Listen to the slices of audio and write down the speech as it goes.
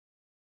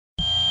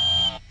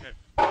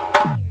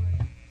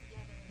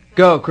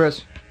Go,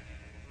 Chris.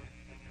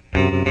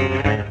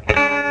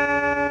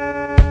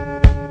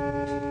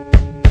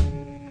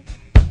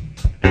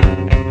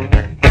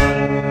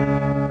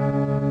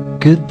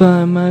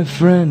 Goodbye, my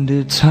friend,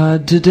 it's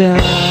hard to die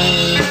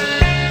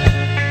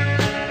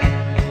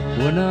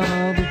when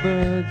all the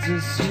birds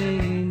are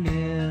singing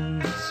in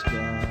the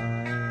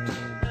sky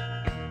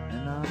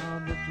and all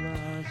the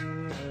flowers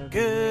are...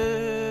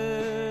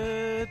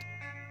 Good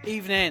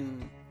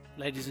evening,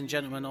 ladies and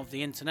gentlemen of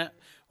the internet.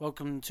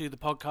 Welcome to the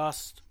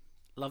podcast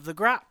Love the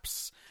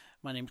Graps.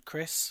 My name's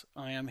Chris.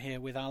 I am here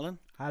with Alan.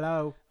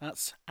 Hello.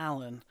 That's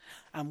Alan.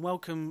 And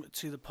welcome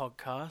to the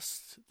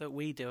podcast that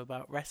we do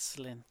about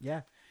wrestling.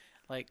 Yeah.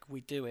 Like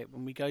we do it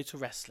when we go to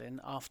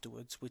wrestling.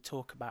 Afterwards, we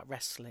talk about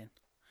wrestling.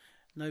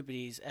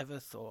 Nobody's ever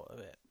thought of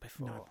it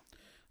before. No.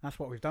 That's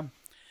what we've done.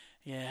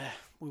 Yeah,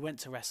 we went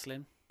to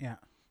wrestling. Yeah.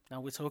 Now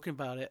we're talking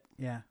about it.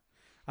 Yeah.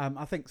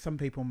 I think some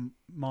people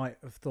might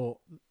have thought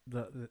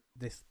that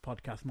this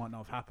podcast might not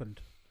have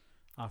happened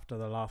after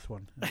the last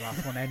one. The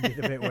last one ended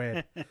a bit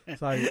weird.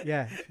 So,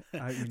 yeah, I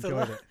hope you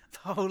enjoyed it.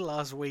 The whole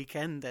last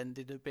weekend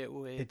ended a bit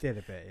weird. It did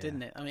a bit, yeah.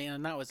 Didn't it? I mean,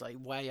 and that was like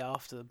way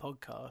after the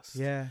podcast.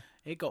 Yeah.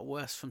 It got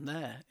worse from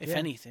there. If Yeah.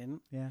 anything,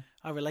 Yeah.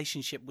 our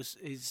relationship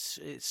it's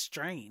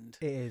strained.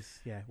 It is,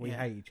 yeah. We Yeah.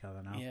 hate each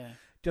other now. Yeah.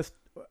 Just,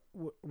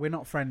 we're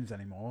not friends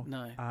anymore.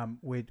 No.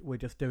 We're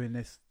just doing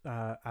this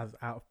as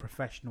out of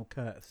professional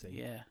courtesy.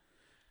 Yeah.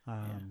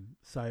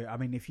 So, I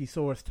mean, if you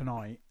saw us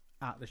tonight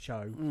at the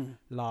show, Mm.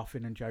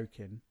 laughing and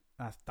joking,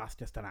 that's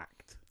just an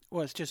act.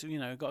 Well, it's just,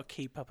 got to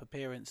keep up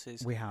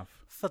appearances We have.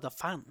 for the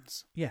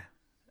fans Yeah.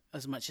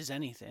 as much as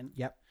anything.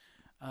 Yep.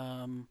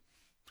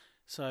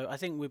 So I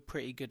think we're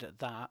pretty good at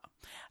that.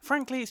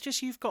 Frankly, it's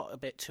just you've got a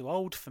bit too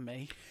old for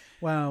me.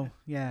 Well,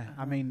 yeah.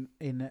 I mean,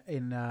 in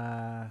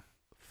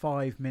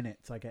 5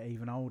 minutes, I get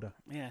even older.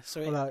 Yeah.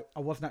 So Although I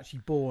wasn't actually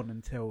born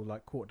until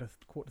like quarter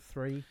to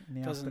 3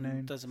 in the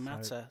afternoon. Doesn't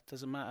matter.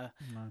 Doesn't matter.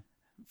 No,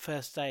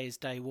 First day is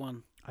day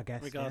one, I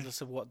guess.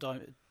 regardless of what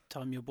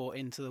time you're brought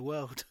into the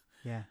world.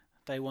 Yeah.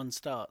 Day one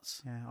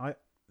starts. Yeah.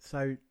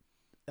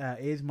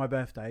 It is my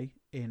birthday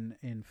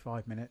in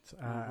 5 minutes,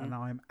 and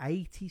I'm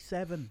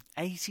 87.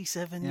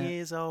 87 Yeah.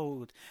 years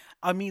old.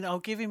 I mean, I'll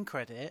give him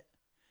credit.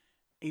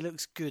 He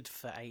looks good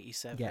for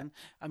 87. Yeah.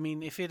 I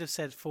mean, if he'd have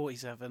said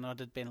 47, I'd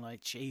have been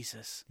like,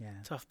 Jesus,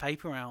 Yeah. tough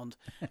paper round.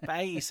 But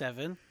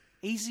 87,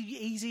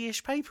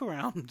 easy-ish paper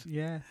round.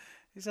 Yeah.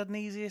 He's had an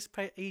easiest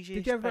Did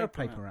you ever have a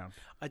paper round. round?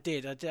 I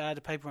did. I had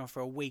a paper round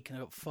for a week and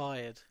I got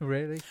fired.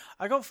 Really?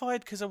 I got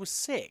fired because I was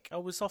sick. I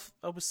was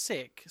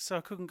sick, so I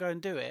couldn't go and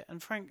do it.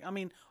 And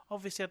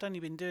obviously I'd only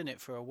been doing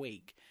it for a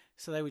week,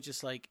 so they were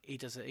just like,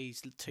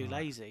 he's too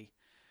lazy.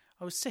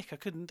 I was sick. I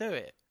couldn't do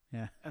it.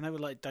 Yeah. And they were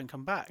like, don't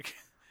come back.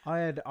 I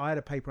had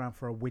a paper round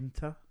for a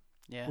winter,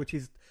 Yeah. which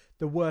is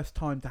the worst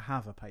time to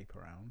have a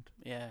paper round.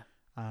 Yeah.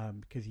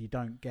 Because you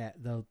don't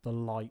get the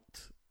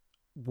light,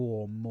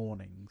 warm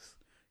mornings.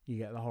 You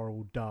get the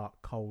horrible, dark,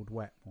 cold,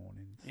 wet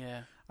mornings.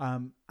 Yeah.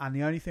 And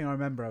the only thing I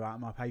remember about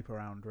my paper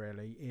round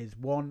really is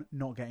one,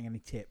 not getting any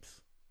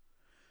tips,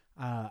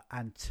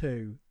 and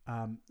two,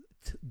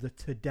 the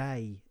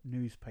Today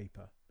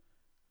newspaper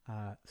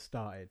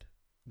started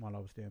while I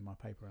was doing my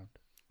paper round,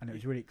 and it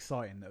was really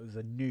exciting. There was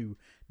a new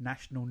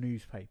national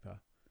newspaper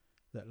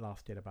that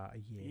lasted about a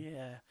year.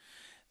 Yeah.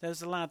 There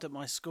was a lad at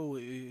my school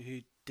who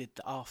did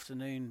the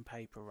afternoon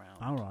paper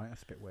round. All right,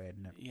 that's a bit weird,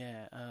 isn't it?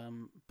 Yeah,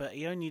 but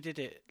he only did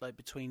it like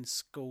between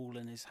school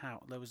and his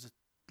house. There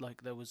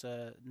was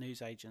a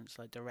news agent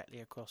like directly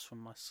across from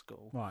my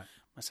school, Right.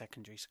 my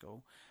secondary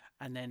school,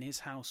 and then his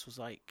house was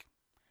like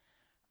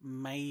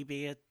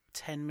maybe a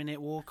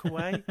 10-minute walk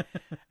away.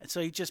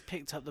 So he just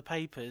picked up the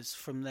papers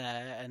from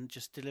there and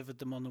just delivered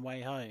them on the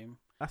way home.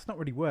 That's not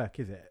really work,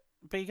 is it?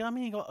 But he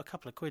got a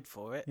couple of quid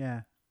for it.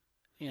 Yeah.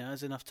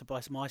 It's enough to buy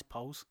some ice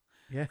poles.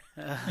 Yeah.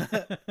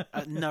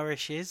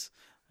 Nourishes.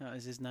 That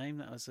was his name.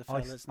 That was the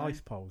fella's name.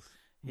 Ice poles.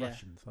 Yeah.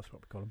 Russians, that's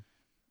what we call them.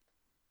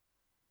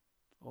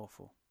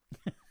 Awful.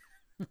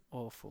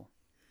 Awful.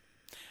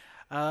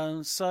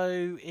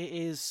 So it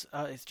is,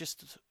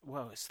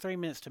 it's 3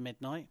 minutes to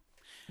midnight.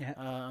 Yeah.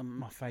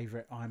 My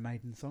favourite Iron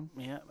Maiden song.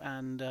 Yeah,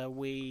 and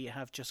we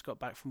have just got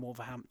back from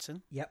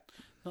Wolverhampton. Yep.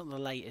 Not the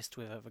latest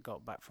we've ever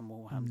got back from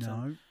Wolverhampton.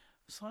 No.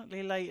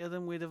 Slightly later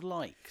than we'd have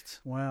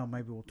liked. Well,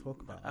 maybe we'll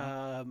talk about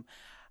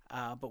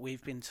that. But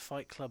we've been to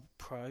Fight Club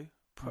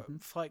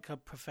Fight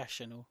Club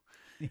Professional.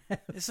 Yes.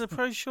 Is the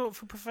pro short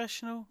for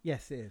professional?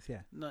 Yes, it is,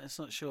 yeah. No, it's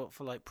not short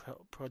for like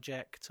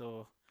project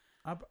or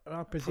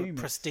I presume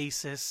it's...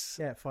 prosthesis.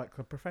 Yeah, Fight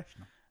Club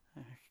Professional.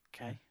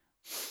 Okay.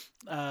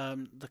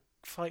 The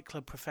Fight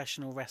Club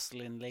Professional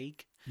Wrestling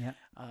League. Yeah.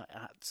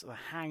 At the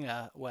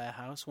Hangar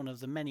Warehouse, one of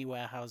the many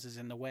warehouses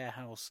in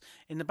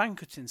the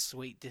banqueting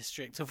suite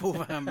district of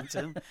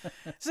Wolverhampton.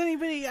 Does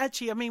anybody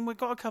actually? I mean, we've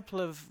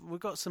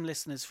got some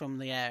listeners from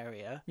the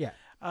area. Yeah.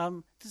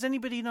 Does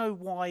anybody know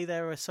why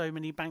there are so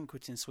many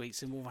banqueting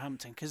suites in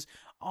Wolverhampton? Because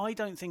I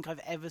don't think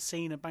I've ever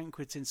seen a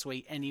banqueting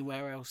suite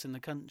anywhere else in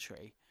the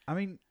country. I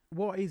mean,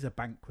 what is a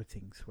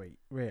banqueting suite,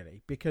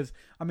 really? Because,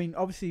 I mean,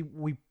 obviously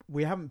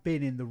we haven't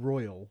been in the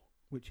Royal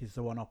which is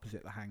the one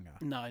opposite the hangar.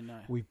 No.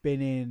 We've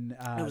been in.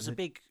 There was a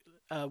big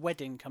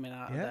wedding coming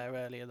out of there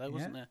earlier, though,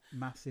 wasn't there?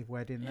 Massive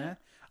wedding there.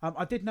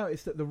 I did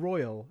notice that the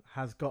Royal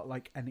has got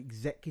like an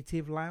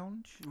executive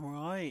lounge.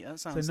 Right, that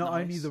sounds So not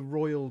nice. only the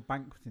Royal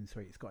banqueting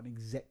suite, it's got an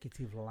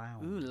executive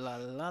lounge. Ooh, la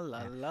la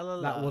la Yeah. la la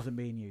la. That wasn't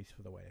being used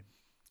for the wedding.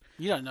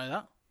 You don't know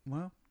that?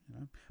 Well,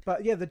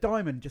 but yeah, the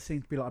Diamond just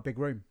seems to be like a big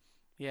room,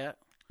 Yeah.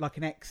 like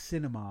an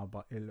ex-cinema,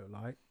 but it looked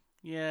like.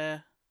 Yeah.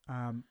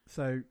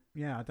 So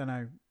yeah, I don't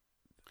know.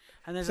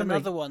 And there's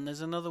Somebody- another one.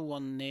 There's another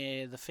one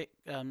near the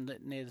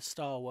near the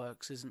Star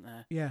Works, isn't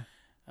there? Yeah,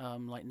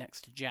 Like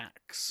next to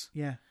Jack's.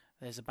 yeah.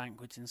 There's a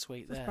banqueting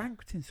suite There's there.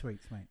 banqueting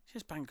suites, mate.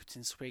 Just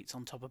banqueting suites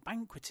on top of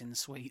banqueting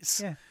suites.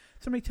 Yeah.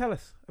 Somebody tell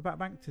us about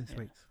banqueting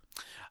suites.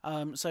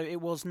 So it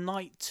was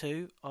night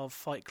 2 of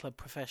Fight Club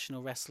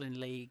Professional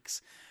Wrestling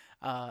League's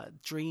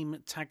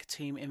Dream Tag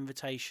Team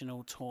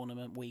Invitational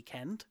Tournament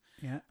weekend.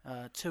 Yeah.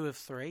 2 of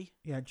 3.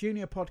 Yeah,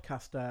 junior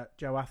podcaster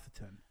Joe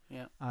Atherton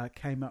Yeah.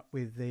 came up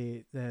with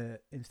the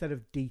instead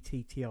of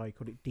DTTI, he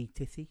called it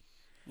DTITI,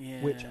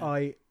 Yeah. which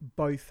I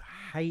both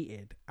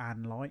hated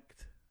and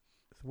liked.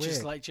 It's weird.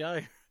 Just like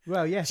Joe.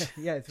 Well, yeah, it's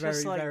very,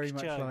 Just like very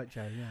much Joe. like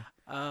Joe. Yeah.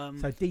 So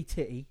So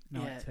DTITI,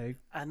 night yeah. 2.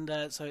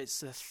 and so it's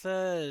the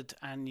 3rd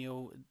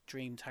annual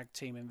Dream Tag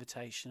Team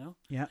Invitational.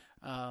 Yeah.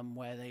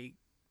 Where they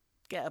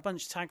get a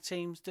bunch of tag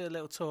teams, do a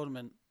little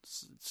tournament.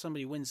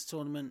 Somebody wins the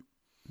tournament,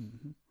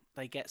 Hmm.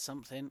 they get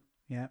something.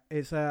 Yeah,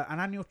 it's an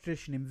annual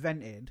tradition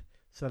invented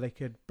so they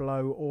could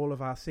blow all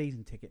of our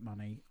season ticket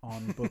money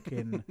on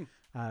booking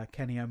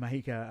Kenny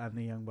Omega and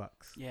the Young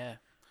Bucks. Yeah.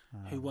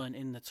 Who weren't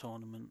in the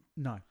tournament.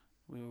 No.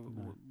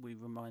 We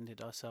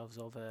reminded ourselves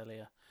of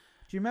earlier.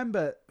 Do you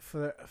remember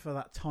for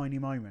that tiny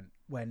moment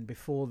when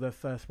before the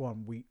first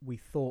one we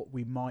thought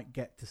we might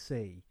get to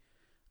see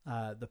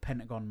the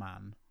Pentagon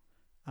Man,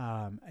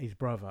 his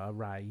brother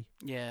Ray,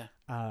 Yeah.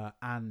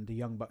 and the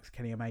Young Bucks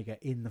Kenny Omega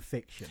in the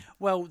fiction?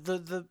 Well,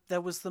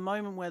 there was the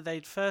moment where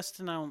they'd first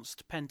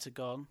announced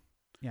Pentagon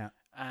Yeah,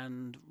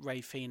 and Ray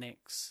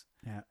Phoenix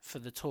yeah, for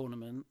the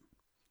tournament,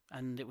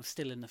 and it was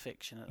still in the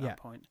fiction at Yeah. that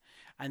point.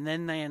 And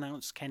then they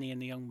announced Kenny and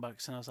the Young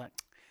Bucks, and I was like,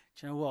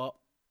 do you know what?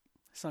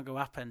 It's not going to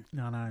happen.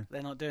 no,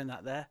 They're not doing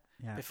that there.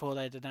 yeah, Before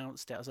they'd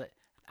announced it, I was like,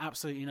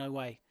 absolutely no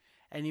way.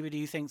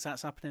 Anybody who thinks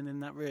that's happening in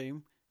that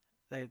room,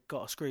 they've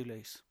got a screw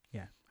loose.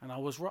 yeah. And I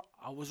was right,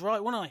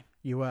 wasn't I?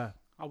 You were,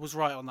 I was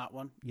right on that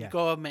one. Yeah. You've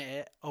got to admit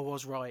it. I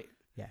was right.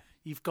 yeah.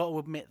 You've got to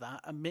admit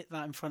that. Admit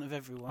that in front of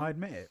everyone. I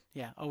admit it.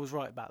 Yeah, I was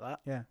right about that.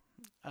 Yeah,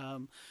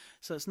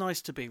 So it's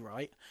nice to be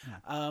right.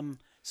 Yeah.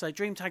 So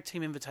Dream Tag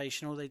Team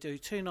Invitational, they do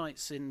 2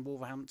 nights in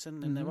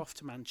Wolverhampton, and they're off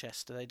to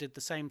Manchester. They did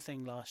the same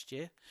thing last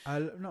year.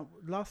 no.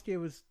 Last year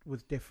was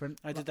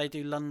different. Did they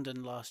do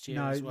London last year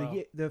No, as well?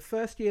 the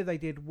first year they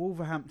did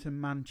Wolverhampton,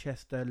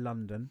 Manchester,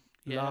 London.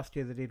 Yeah. Last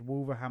year they did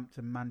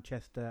Wolverhampton,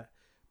 Manchester,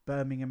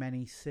 Birmingham,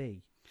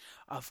 NEC.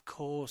 Of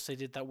course, they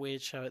did that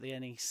weird show at the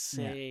NEC.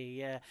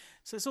 Yeah.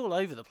 So it's all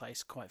over the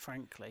place, quite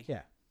frankly.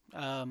 Yeah.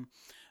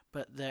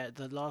 But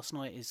the last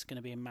night is going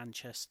to be in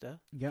Manchester,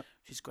 Yep.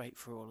 which is great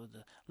for all of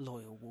the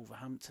loyal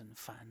Wolverhampton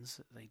fans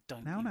that they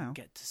don't Now. even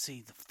get to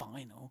see the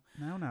final.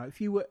 No.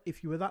 If you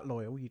were that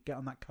loyal, you'd get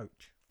on that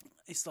coach.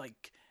 It's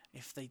like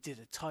if they did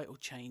a title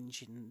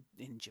change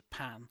in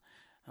Japan,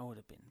 I would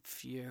have been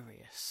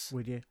furious.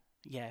 Would you?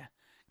 Yeah,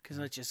 because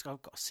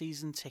I've got a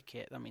season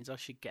ticket. That means I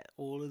should get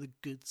all of the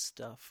good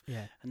stuff,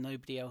 Yeah. and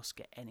nobody else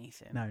get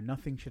anything. No,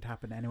 nothing should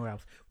happen anywhere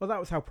else. Well, that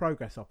was how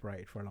Progress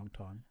operated for a long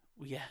time.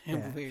 Yeah, Yeah.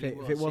 it really if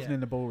was. it wasn't yeah. in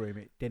the ballroom,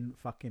 it didn't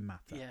fucking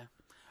matter. Yeah,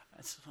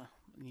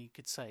 you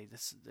could say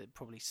this. It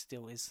probably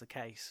still is the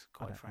case, I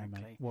quite don't know,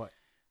 frankly.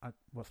 mate.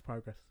 What's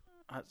Progress?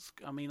 I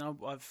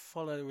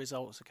follow the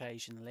results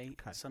occasionally.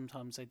 Okay.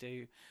 Sometimes they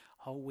do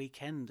a whole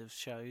weekend of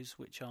shows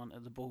which aren't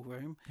at the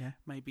ballroom. Yeah.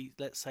 Maybe,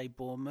 let's say,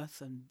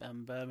 Bournemouth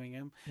and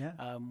Birmingham,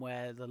 Yeah.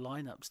 where the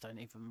lineups don't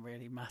even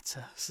really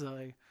matter.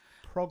 So,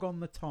 Prog on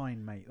the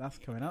Tyne, mate. That's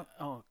coming up.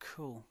 oh,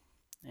 cool.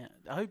 Yeah,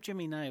 I hope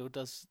Jimmy Nail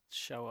does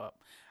show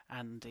up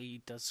and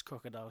he does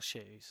Crocodile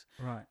Shoes.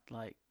 Right.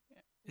 Like,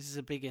 this is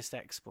the biggest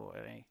export,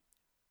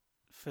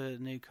 for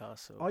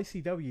Newcastle.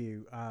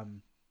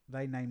 ICW,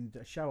 they named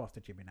a show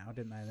after Jimmy now,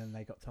 didn't they? And then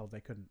they got told they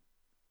couldn't.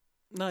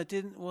 No, it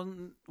didn't.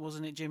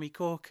 Wasn't it Jimmy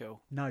Corkill?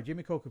 No,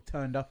 Jimmy Corcoran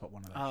turned up at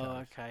one of those Oh,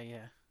 shows. okay,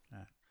 yeah.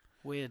 Yeah.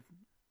 Weird.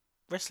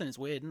 Wrestling's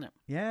weird, isn't it?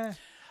 Yeah,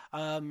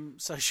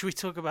 So should we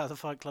talk about the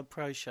Fight Club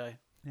Pro Show?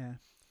 yeah.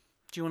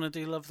 Do you want to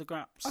do Love the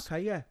Graps? Okay,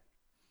 yeah.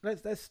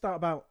 Let's start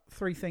about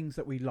 3 things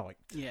that we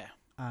liked. Yeah.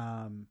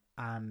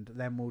 And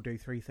then we'll do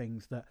 3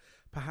 things that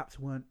perhaps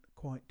weren't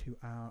quite to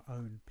our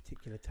own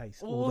particular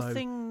taste. All although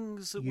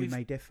things that you we've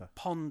may differ.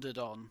 pondered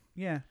on.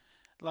 Yeah,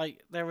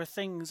 Like, there are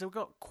things, we've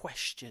got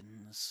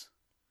questions.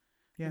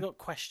 Yeah. We've got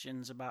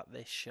questions about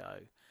this show.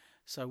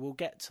 So we'll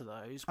get to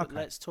those, but Okay.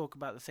 let's talk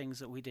about the things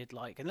that we did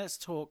like. And let's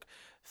talk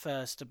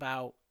first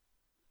about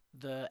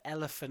the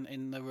elephant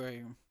in the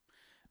room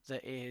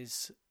that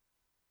is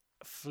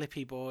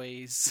Flippy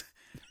Boys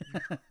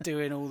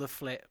doing all the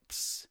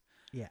flips.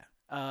 yeah.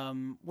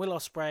 Will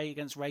Ospreay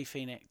against Ray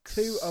Phoenix.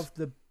 2 of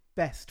the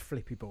best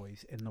flippy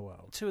boys in the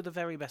world. Two of the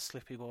very best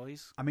Slippy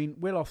boys. I mean,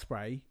 Will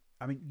Ospreay.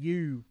 I mean,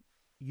 you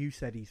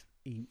said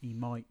he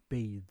might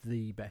be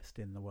the best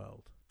in the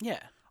world. Yeah.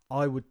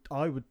 I would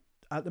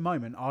at the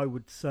moment. I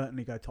would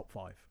certainly go top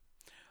 5.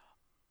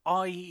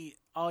 I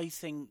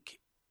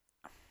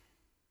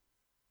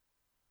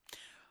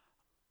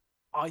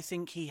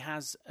think he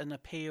has an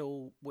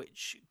appeal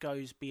which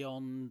goes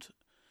beyond,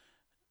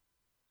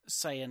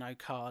 say, an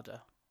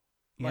Okada.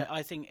 Yeah. Like,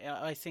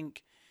 I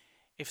think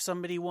if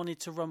somebody wanted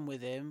to run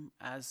with him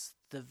as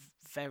the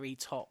very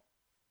top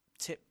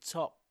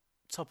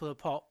of the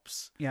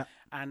pops, Yeah.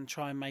 and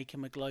try and make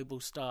him a global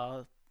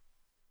star,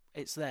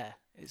 it's there.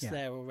 It's Yeah.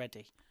 there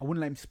already. I wouldn't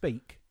let him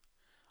speak.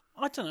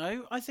 I don't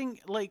know. I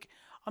think, like,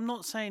 I'm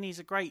not saying he's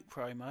a great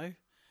promo,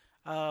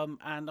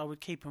 and I would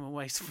keep him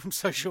away from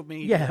social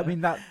media. Yeah, I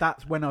mean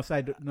that's when I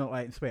said not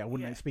let him speak. I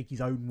wouldn't let him speak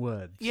his own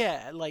words.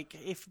 Yeah, like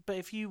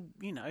if you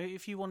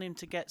want him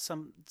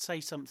to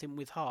say something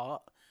with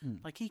heart,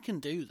 like, he can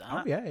do that.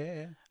 Oh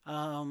yeah.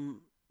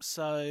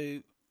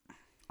 So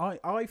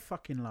I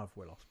fucking love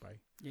Will Ospreay.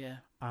 yeah.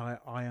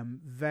 I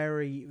am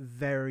very,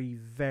 very,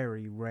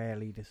 very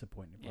rarely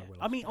disappointed by Will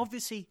Ospreay. I mean,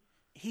 obviously,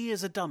 he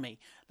is a dummy.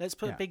 Let's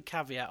put Yeah. a big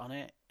caveat on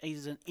it.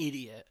 He's an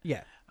idiot.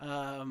 Yeah.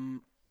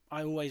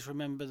 I always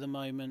remember the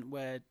moment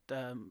where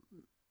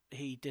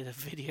he did a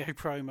video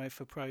promo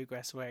for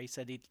Progress where he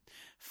said he'd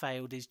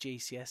failed his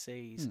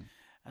GCSEs,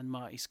 and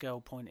Marty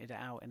Skrull pointed it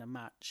out in a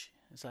match.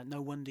 It's like,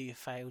 no wonder you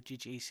failed your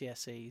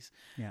GCSEs.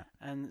 Yeah.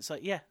 And it's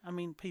like, yeah, I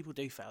mean, people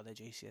do fail their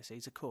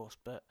GCSEs, of course,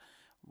 but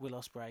Will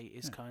Ospreay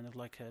is kind of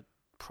like a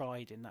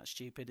pride in that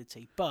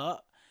stupidity.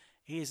 But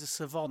he is a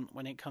savant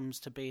when it comes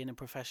to being a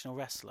professional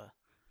wrestler.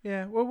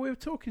 Yeah. Well, we were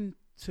talking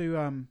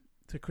to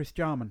Chris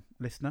Jarman,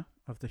 listener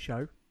of the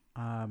show,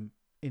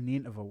 in the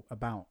interval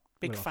about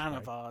Big Will fan Ospreay.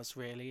 of ours,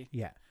 really.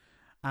 Yeah,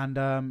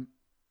 and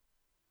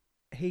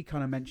he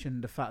kind of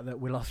mentioned the fact that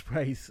Will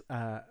Ospreay's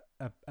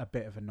a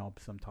bit of a knob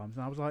sometimes,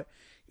 and I was like,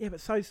 yeah, but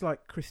so's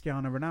like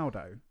Cristiano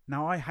Ronaldo.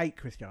 Now, I hate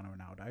Cristiano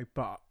Ronaldo,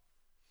 but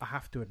I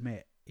have to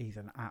admit he's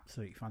an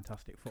absolutely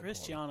fantastic footballer.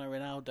 Cristiano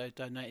Ronaldo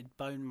donated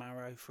bone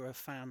marrow for a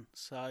fan,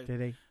 so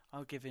Did he?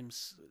 I'll give him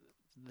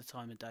the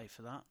time of day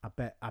for that.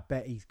 I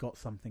bet he's got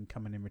something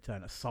coming in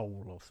return, a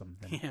soul or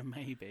something. Yeah,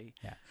 maybe.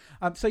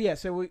 Yeah.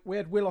 So we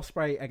had Will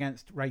Ospreay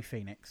against Ray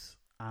Phoenix,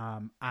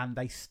 and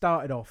they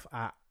started off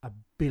at 1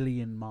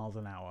 billion miles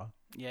an hour.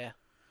 Yeah.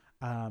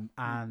 And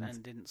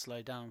didn't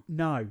slow down.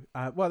 no,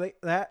 well they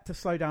had to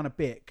slow down a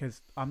bit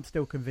because I'm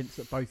still convinced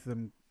that both of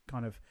them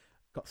kind of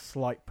got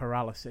slight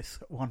paralysis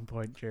at one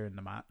point during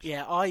the match.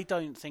 Yeah, I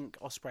don't think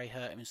Ospreay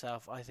hurt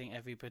himself. I think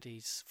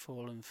everybody's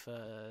fallen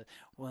for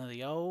one of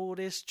the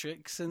oldest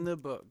tricks in the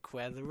book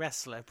where the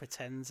wrestler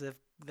pretends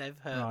they've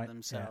hurt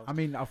themselves. Yeah. I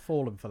mean, I've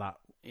fallen for that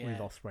Yeah. with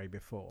Ospreay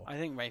before. I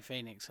think Ray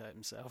Phoenix hurt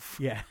himself.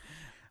 Yeah.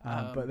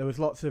 But there was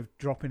lots of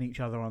dropping each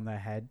other on their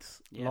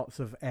heads, Yeah. lots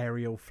of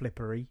aerial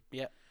flippery.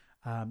 Yeah.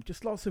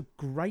 Just lots of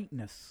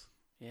greatness.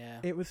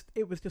 Yeah. It was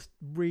just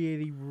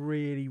really,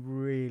 really,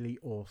 really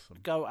awesome.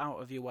 Go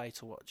out of your way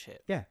to watch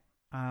it. Yeah.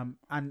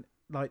 And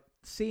like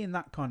seeing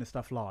that kind of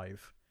stuff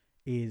live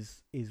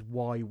is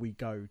why we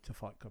go to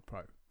Fight Club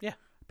Pro. Yeah.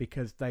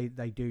 Because they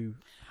do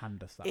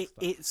hand us that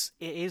stuff.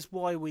 It is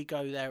why we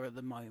go there at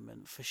the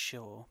moment, for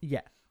sure.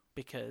 Yeah.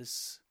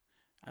 Because,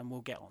 and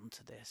we'll get on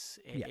to this,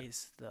 it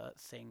is the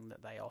thing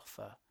that they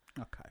offer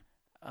Okay.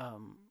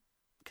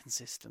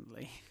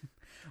 consistently.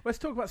 Let's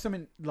talk about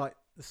something like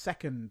the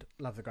second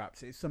Love the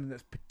Graps. It's something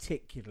that's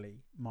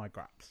particularly my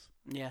graps.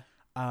 Yeah.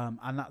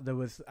 And that there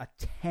was a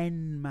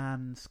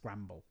 10-man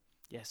scramble.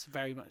 Yes,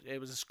 very much. It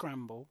was a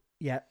scramble,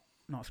 Yeah,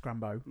 not a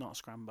scrambo. not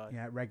a scrambo.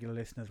 Yeah, regular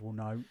listeners will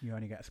know you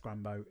only get a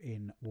scrambo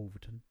in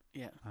Wolverton.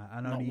 Yeah.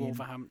 And Not only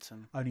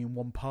Wolverhampton. only in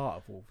one part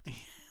of Wolverton.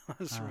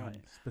 That's right.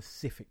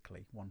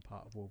 Specifically one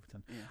part of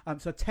Wolverton. Yeah.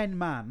 So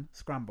 10-man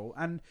scramble,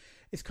 and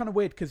it's kind of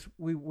weird because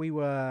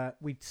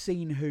we'd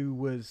seen who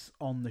was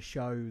on the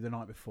show the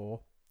night before,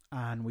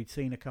 and we'd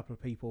seen a couple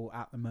of people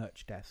at the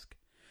merch desk,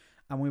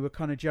 and we were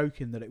kind of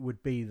joking that it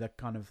would be the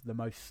kind of the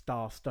most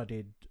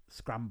star-studded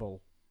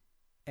scramble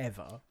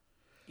ever.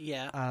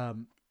 Yeah.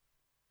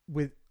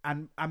 With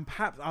and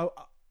perhaps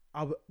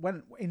I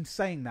when in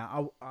saying that,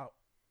 I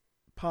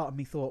part of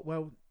me thought,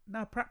 well,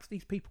 no, perhaps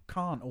these people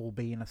can't all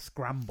be in a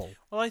scramble.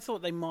 Well, I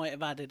thought they might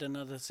have added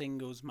another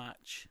singles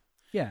match.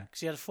 Yeah,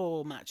 Because you had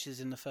 4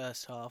 matches in the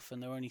first half,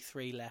 and there were only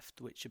 3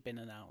 left, which had been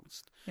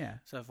announced. yeah.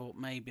 So I thought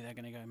maybe they're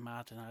going to go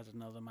mad and add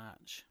another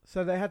match.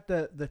 So they had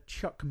the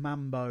Chuck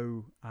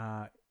Mambo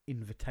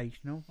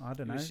Invitational. I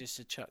don't It know. was just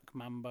a Chuck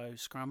Mambo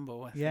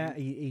scramble, I think. Yeah,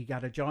 he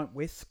had a giant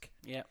whisk.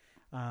 Yep.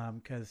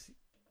 Because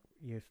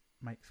you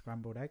make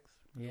scrambled eggs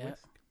with Yeah. a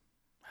whisk.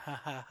 Ha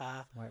ha ha.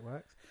 That's the way it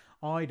works.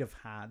 I'd have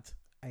had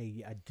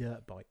a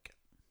dirt bike.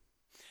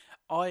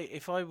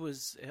 I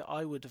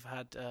would have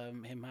had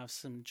him have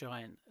some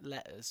giant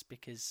letters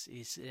because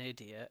he's an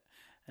idiot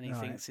and he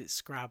Right. thinks it's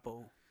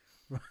Scrabble.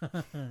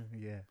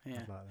 Yeah,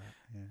 Yeah. I'd like that.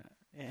 Yeah.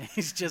 Yeah,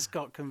 he's just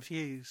got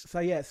confused.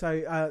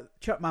 So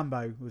Chuck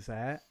Mambo was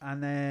there,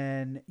 and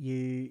then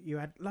you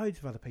had loads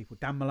of other people.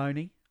 Dan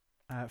Maloney,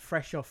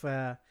 fresh off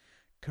a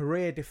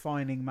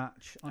career-defining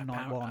match on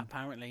night one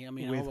Apparently, I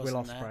mean, with I Will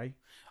wasn't there. Ospreay.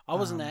 I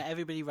wasn't there.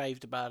 Everybody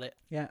raved about it.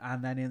 Yeah,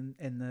 and then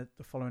in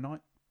the following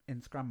night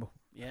in Scramble.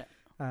 Yeah,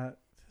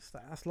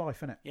 That's life,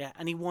 isn't it? yeah,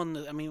 and he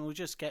won. I mean, we'll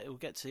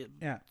get to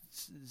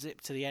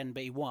zip to the end,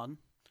 but he won.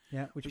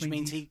 Yeah, Which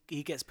means he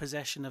gets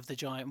possession of the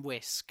giant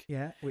whisk.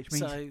 Yeah, which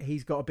means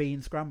he's got to be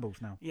in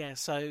Scrambles now. Yeah,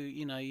 so,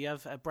 you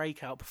have a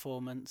breakout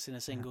performance in a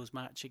singles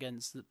match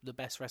against the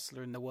best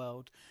wrestler in the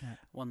world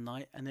one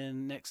night, and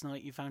then next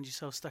night you found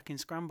yourself stuck in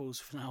Scrambles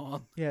from now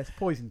on. Yeah, it's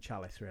poison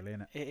chalice, really,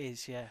 isn't it? It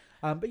is, yeah.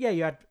 But yeah,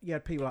 you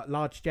had people like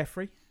Large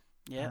Jeffrey.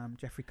 Yeah.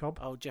 Jeffrey Cobb.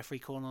 Oh, Jeffrey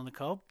Corn on the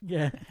Cob.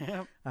 Yeah.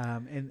 Yep.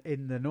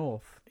 In the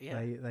north, Yeah.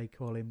 they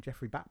call him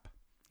Jeffrey Bapp.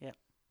 Yep.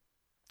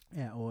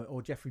 Yeah,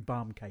 or Jeffrey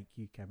Barmcake.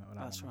 You came up with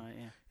that. That's one. right,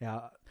 yeah. Yeah,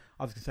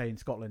 I was going to say in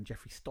Scotland,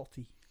 Jeffrey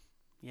Stotty.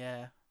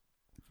 Yeah.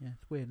 Yeah,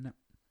 it's weird, isn't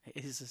it?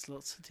 It is. There's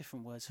lots of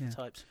different words for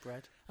types of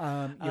bread.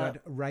 You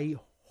had Ray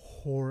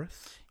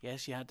Horus.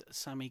 Yes, you had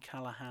Sammy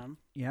Callahan.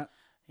 Yeah.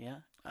 Yeah.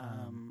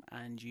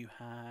 And you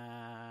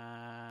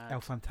had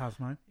El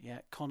Fantasmo. Yeah,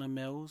 Connor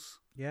Mills.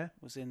 Yeah.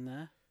 Was in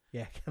there.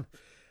 Yeah.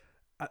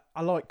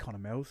 I like Connor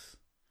Mills.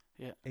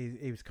 Yeah.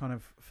 He was kind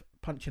of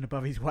punching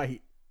above his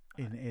weight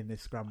in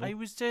this Scramble. He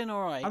was doing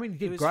all right. I mean, he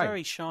did was great,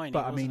 very shiny.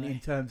 but I mean, wasn't he? in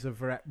terms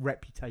of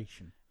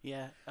reputation.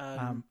 Yeah.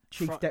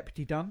 Chief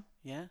Deputy Dunn.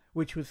 Yeah.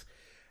 Which was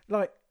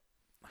like,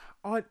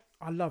 I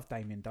love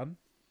Damien Dunn.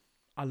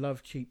 I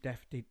love Chief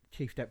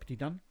Deputy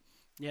Dunn.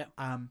 Yeah.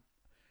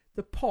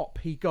 The pop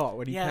he got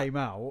when he came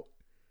out.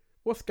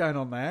 What's going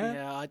on there?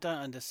 Yeah, I don't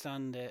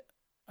understand it.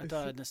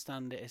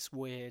 It's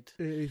weird.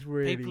 It is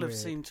really People weird. have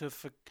seemed to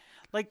have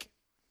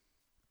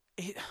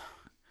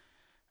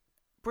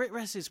Brit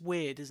Res is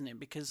weird, isn't it?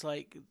 Because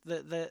like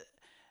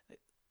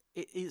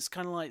it's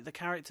kind of like the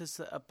characters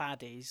that are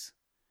baddies.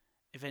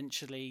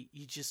 Eventually,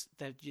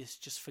 they're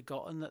just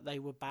forgotten that they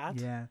were bad.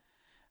 Yeah.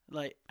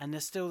 Like, and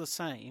they're still the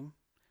same,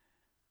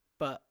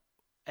 but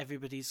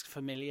everybody's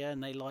familiar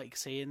and they like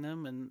seeing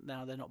them, and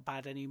now they're not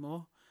bad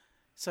anymore.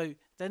 So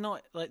they're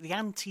not like the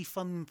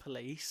anti-fun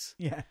police.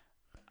 Yeah.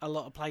 A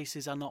lot of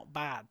places are not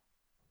bad.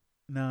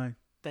 No.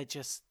 They're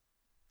just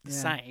the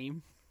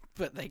same,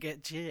 but they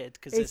get jeered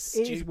because they're It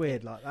stupid. is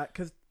weird like that,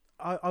 because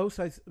I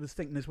also was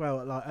thinking as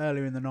well, like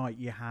earlier in the night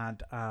you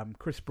had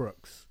Chris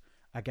Brooks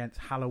against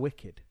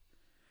Hallowicked.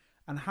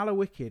 And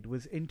Hallowicked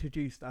was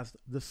introduced as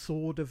the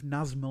Sword of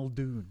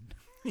Nazmul-Dun.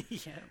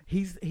 Yeah.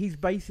 He's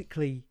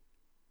basically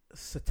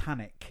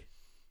satanic,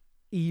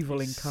 evil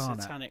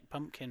incarnate. Satanic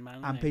pumpkin man.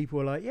 And isn't he? people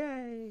were like,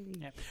 yay.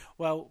 Yeah.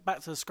 Well, back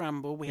to the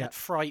Scramble, we had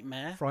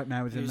Frightmare.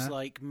 Frightmare was in who's there.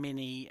 like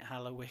mini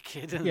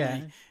Hallowicked, isn't Yeah.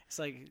 he? It's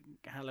like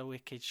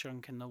Hallowicked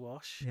shrunk in the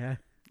wash. Yeah.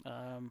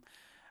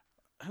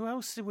 Who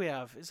else did we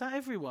have? Is that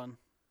everyone?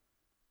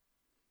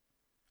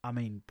 I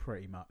mean,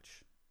 pretty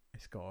much.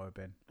 It's got to have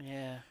been.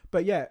 Yeah.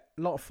 But yeah,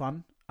 a lot of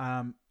fun.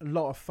 A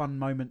lot of fun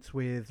moments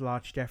with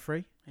Large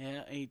Jeffrey.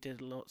 Yeah, he did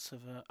lots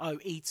of...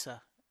 Eater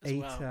as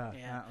Eater, well.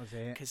 Yeah. that was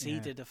it. Because he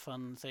did a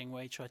fun thing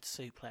where he tried to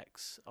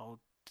suplex old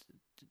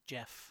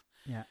Jeff.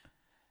 Yeah.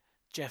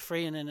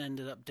 Jeffrey, and then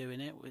ended up doing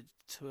it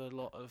to a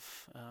lot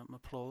of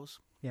applause.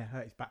 Yeah,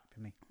 hurt his back,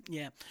 didn't he?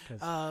 Yeah.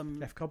 'Cause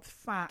Jeff Cobb's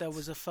fat. There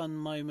was a fun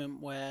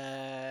moment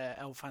where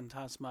El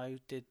Fantasmo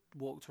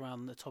walked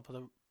around the top of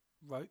the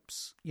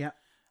ropes. Yeah.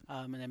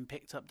 And then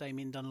picked up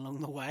Damien Dunn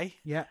along the way.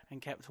 Yeah. And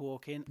kept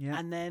walking. Yeah.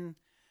 And then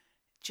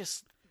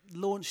just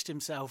launched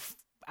himself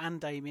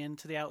and Damien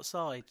to the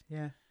outside.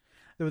 Yeah.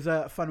 There was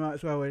a fun moment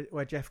as well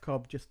where Jeff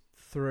Cobb just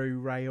threw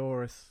Ray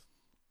Horus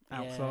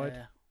outside.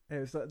 Yeah.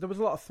 There was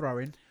a lot of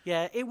throwing.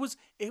 Yeah, it was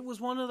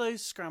one of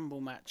those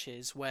Scramble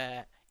matches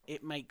where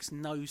it makes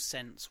no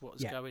sense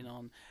what's going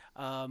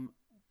on.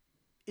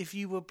 If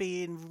you were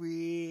being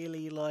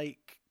really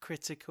like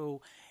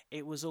critical,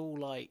 it was all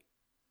like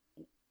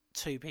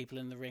two people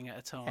in the ring at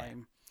a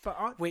time. But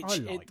I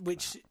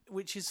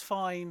which is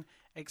fine,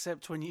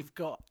 except when you've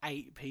got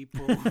 8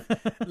 people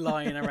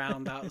lying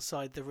around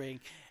outside the ring.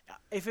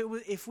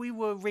 If we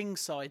were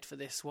ringside for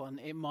this one,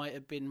 it might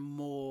have been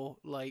more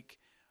like,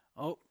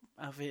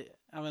 having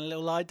a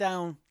little lie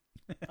down.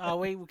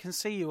 We can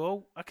see you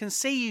all. I can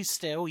see you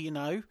still,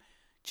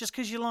 Just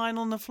because you're lying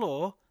on the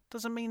floor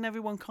doesn't mean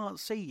everyone can't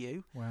see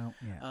you. Well,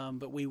 yeah.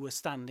 But we were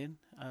standing,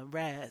 a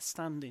rare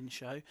standing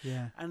show.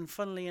 Yeah. And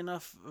funnily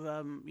enough,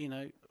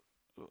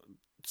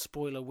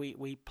 spoiler,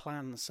 we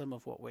planned some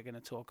of what we're going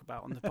to talk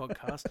about on the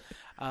podcast.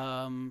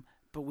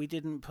 But we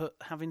didn't put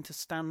having to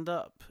stand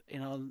up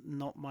in our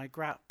Not My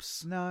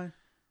Graps. No.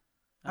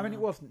 I mean, it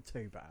wasn't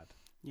too bad.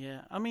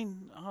 Yeah. I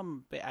mean,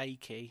 I'm a bit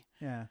achy.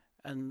 Yeah.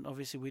 And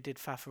obviously we did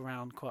faff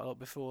around quite a lot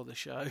before the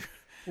show.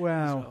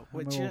 Well,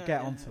 which, we'll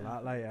get onto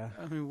that later.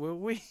 I mean, will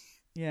we?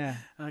 Yeah.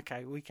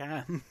 Okay, we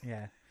can.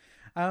 Yeah.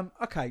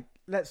 Okay,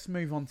 let's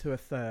move on to a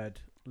third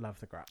Love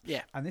the Graps.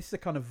 Yeah. And this is a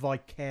kind of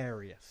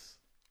vicarious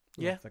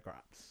Yeah. Love the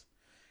Graps.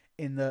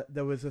 In that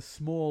there was a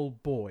small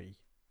boy.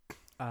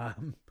 At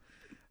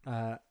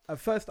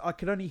first, I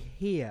could only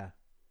hear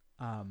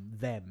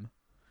them.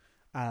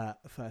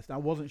 First, I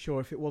wasn't sure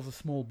if it was a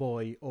small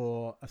boy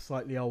or a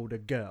slightly older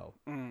girl.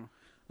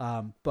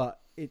 But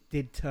it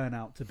did turn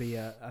out to be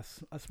a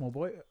small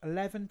boy,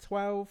 11,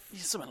 12, Yeah,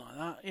 something like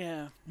that.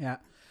 Yeah.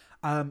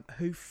 yeah,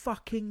 who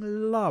fucking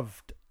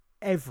loved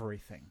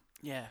everything.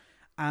 Yeah.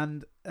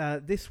 And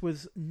this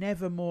was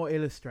never more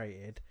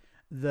illustrated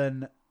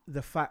than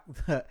the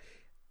fact that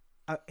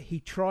he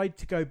tried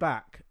to go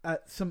back.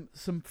 Some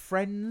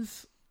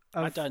friends.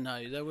 I don't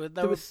know.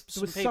 There was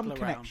some people around.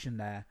 connection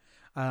there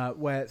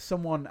where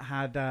someone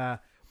had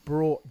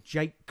brought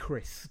Jake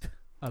Christ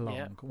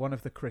along, one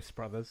of the Christ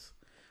brothers,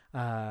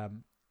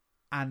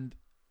 and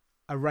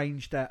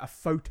arranged a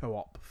photo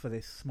op for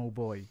this small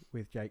boy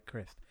with Jake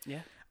Christ.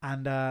 Yeah.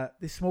 And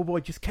this small boy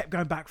just kept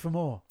going back for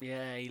more.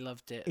 Yeah, he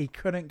loved it. He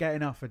couldn't get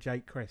enough of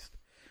Jake Christ.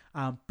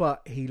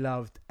 But he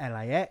loved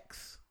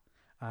LAX.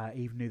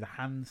 He even knew the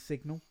hand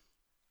signal.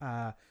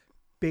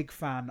 Big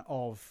fan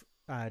of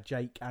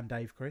Jake and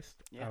Dave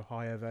Christ. Yeah.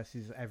 Ohio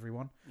versus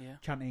everyone. Yeah.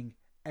 Chanting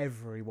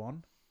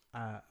everyone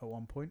at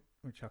one point,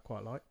 which I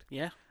quite liked.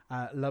 Yeah.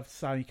 Loved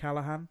Sammy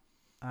Callahan.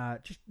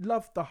 Just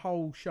loved the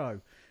whole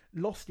show.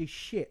 Lost his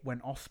shit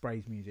when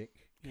Osprey's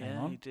music came Yeah,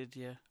 on. he did,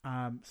 yeah.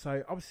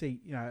 So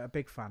obviously, a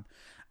big fan.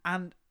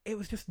 And it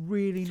was just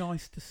really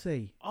nice to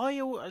see.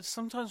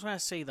 Sometimes when I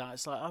see that,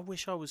 it's like, I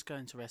wish I was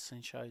going to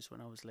wrestling shows when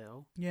I was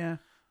little. Yeah.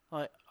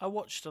 Like, I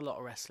watched a lot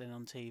of wrestling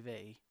on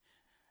TV.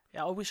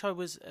 Yeah, I wish I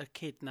was a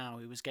kid now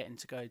who was getting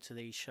to go to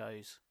these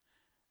shows.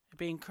 It'd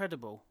be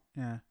incredible.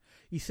 Yeah.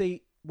 You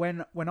see,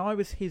 when I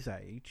was his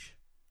age,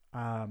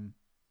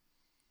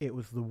 it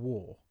was the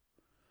war.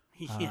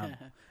 Yeah.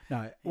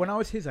 No, when I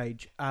was his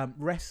age,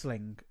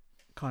 wrestling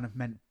kind of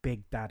meant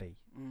Big Daddy.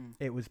 Mm.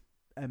 It was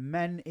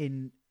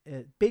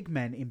big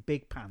men in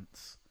big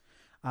pants.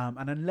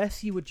 And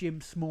unless you were Jim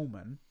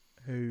Smallman,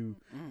 who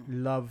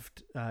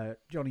loved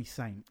Johnny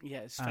Saint.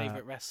 Yeah, his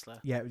favourite wrestler.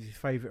 Yeah, it was his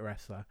favourite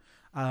wrestler.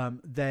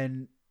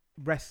 Then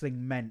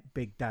wrestling meant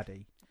Big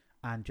Daddy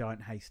and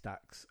Giant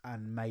Haystacks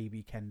and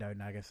maybe Kendo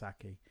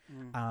Nagasaki.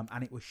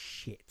 And it was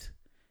shit.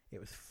 It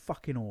was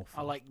fucking awful.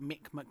 I like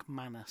Mick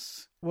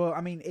McManus. Well,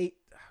 I mean,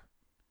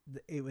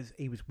 he was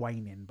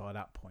waning by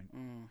that point.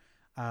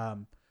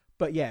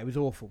 But yeah, it was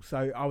awful.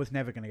 So I was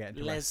never going to get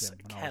into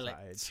wrestling when I was that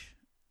age.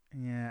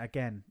 Yeah,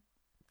 again,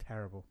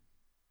 terrible.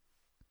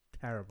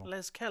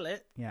 Les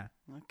Kellett? Yeah.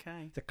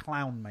 Okay. He's a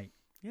clown, mate.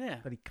 Yeah.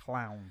 Bloody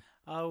clown.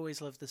 I always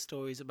love the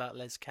stories about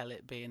Les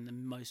Kellett being the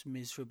most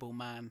miserable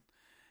man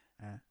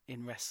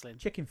in wrestling.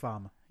 Chicken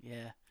farmer.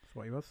 Yeah. That's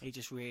what he was. He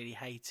just really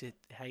hated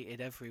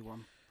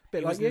everyone. Bit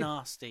he like was you.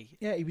 nasty.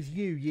 Yeah, he was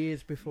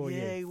years before you.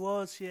 Yeah, he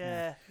was,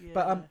 yeah.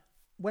 But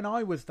when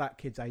I was that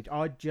kid's age,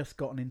 I'd just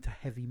gotten into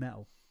heavy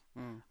metal.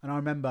 And I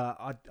remember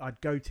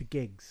I'd go to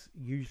gigs,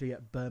 usually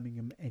at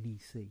Birmingham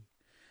NEC.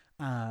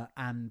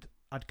 And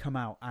I'd come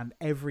out, and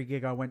every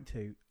gig I went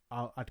to,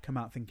 I'd come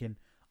out thinking,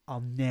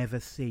 I'll never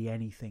see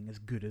anything as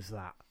good as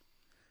that.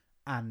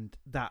 And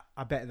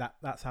I bet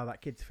that's how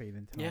that kid's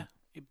feeling tonight.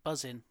 Yeah,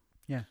 buzzing.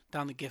 Yeah.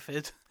 Down the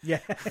Gifford. Yeah.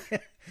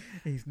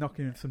 He's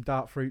knocking some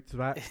dark fruits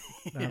about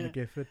down the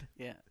Gifford.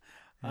 Yeah.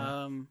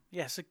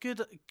 So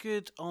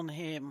good on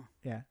him.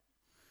 Yeah.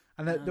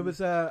 And there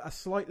was a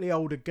slightly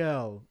older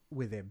girl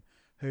with him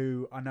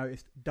who I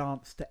noticed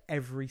danced to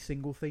every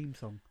single theme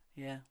song.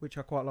 Yeah. Which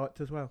I quite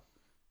liked as well.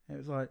 It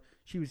was like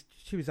she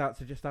was out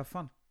to just have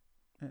fun.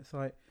 It's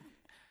like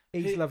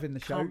he's loving the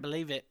show. Can't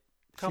believe it.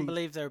 Can't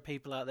believe there are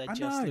people out there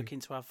just looking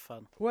to have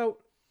fun. Well,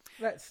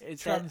 let's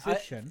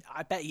transition.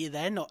 I bet you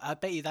they're not. I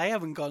bet you they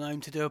haven't gone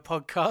home to do a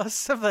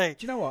podcast, have they?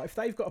 Do you know what? If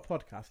they've got a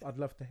podcast, I'd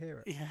love to hear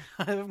it. Yeah,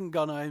 I haven't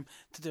gone home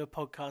to do a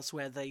podcast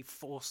where they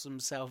force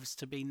themselves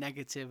to be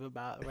negative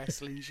about a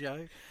wrestling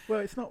show. Well,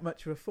 it's not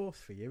much of a force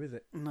for you, is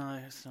it? No,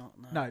 it's not.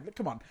 No,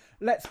 come on.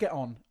 Let's get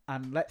on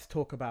and let's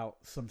talk about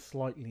some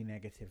slightly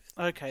negative.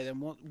 Okay, then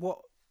what?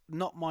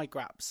 Not my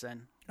graps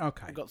then.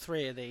 Okay, I've got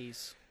 3 of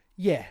these.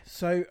 Yeah.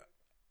 So,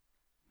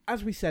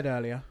 as we said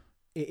earlier,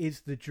 it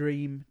is the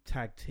Dream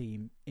Tag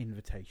Team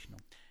Invitational.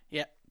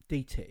 Yeah.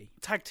 DT.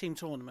 Tag team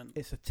tournament.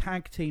 It's a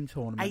tag team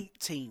tournament. 8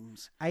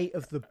 teams. 8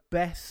 of the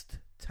best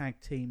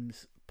tag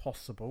teams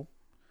possible.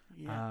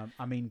 Yeah.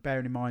 I mean,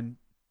 bearing in mind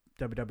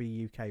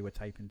WWE UK were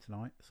taping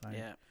tonight, so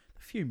yeah.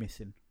 a few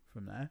missing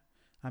from there.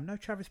 No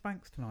Travis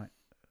Banks tonight.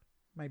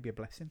 Maybe a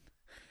blessing.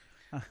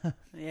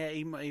 Yeah,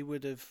 he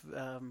would have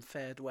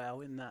fared well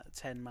in that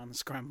 10-man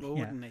scramble,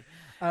 wouldn't he?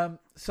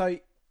 So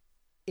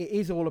it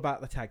is all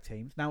about the tag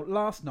teams. Now,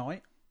 last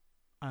night,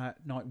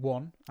 night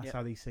 1, that's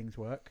how these things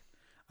work.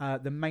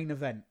 The main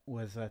event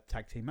was a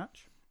tag team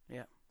match.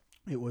 Yeah.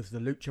 It was the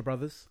Lucha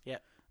Brothers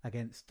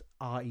against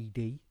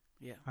RED.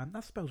 Yeah.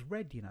 That spells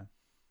red, you know.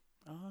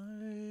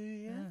 Oh,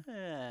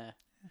 yeah.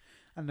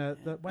 And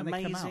when Amazing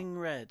they came out,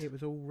 red. it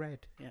was all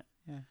red. Yeah.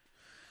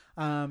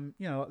 Yeah.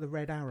 Like the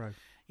Red Arrow.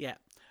 Yeah.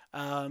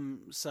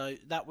 So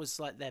that was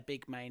like their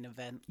big main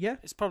event. Yeah.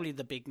 It's probably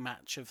the big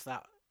match of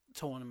that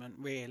tournament,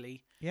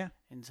 really. Yeah.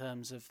 In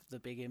terms of the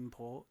big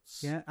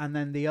imports. Yeah. And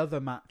then the other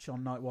match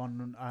on night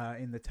 1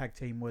 in the tag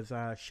team was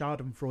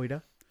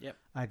Schadenfreude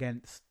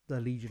against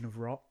the Legion of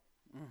Rot.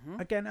 Mm-hmm.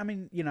 Again, I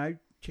mean,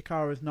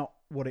 Chikara's not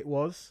what it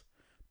was,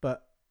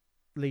 but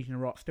Legion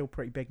of Rot's still a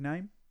pretty big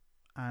name.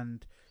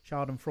 And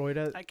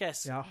Schadenfreude, I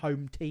guess our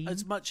home team.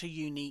 as much a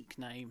unique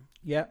name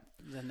Yeah.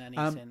 than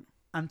anything.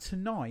 And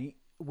tonight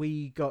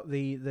we got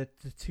the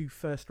two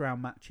first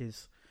round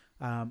matches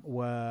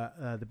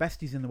were the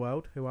besties in the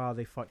world, who are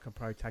the Fight Club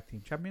Pro Tag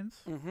Team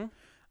Champions,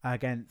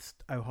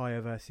 against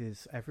Ohio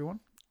versus everyone.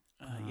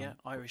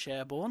 Irish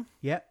Airborne.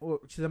 Yeah,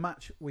 which is a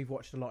match we've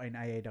watched a lot in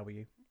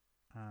AAW,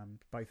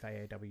 both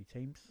AAW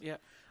teams. Yeah.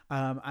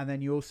 And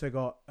then you also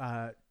got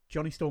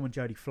Johnny Storm and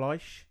Jody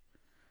Fleisch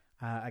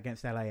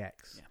against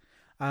LAX.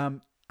 Yeah.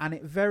 And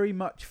it very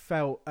much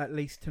felt, at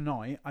least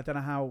tonight, I don't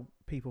know how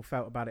people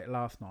felt about it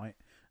last night,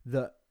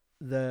 that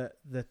the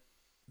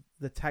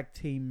tag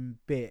team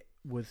bit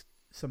was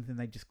something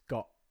they just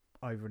got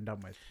over and done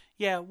with.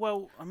 Yeah,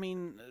 well, I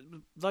mean,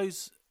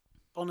 those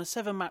on a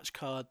 7-match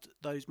card,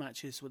 those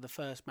matches were the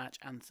first match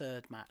and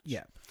third match.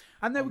 Yeah,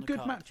 and they were the good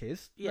card.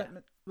 matches. Yeah.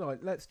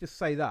 Let's just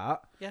say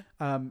that. Yeah.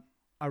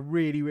 I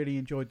really, really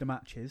enjoyed the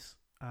matches,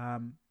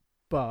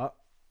 but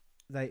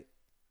they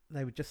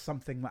were just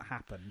something that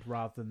happened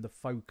rather than the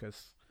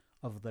focus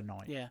of the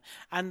night. Yeah,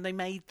 and they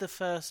made the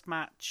first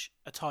match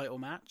a title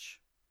match.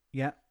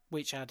 Yeah.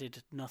 Which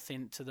added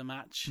nothing to the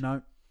match.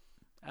 No.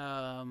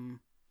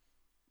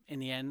 In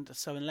the end,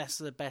 so unless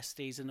the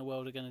besties in the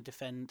world are going to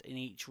defend in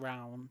each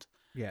round,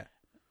 Yeah.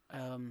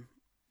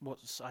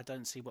 I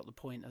don't see what the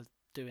point of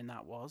doing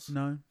that was.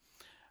 No.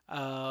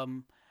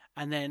 And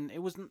then it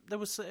was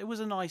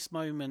a nice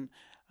moment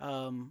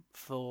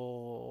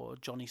for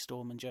Johnny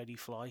Storm and Jody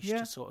Fleisch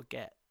to sort of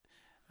get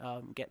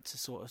to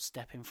sort of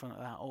step in front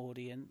of that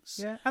audience.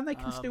 Yeah, and they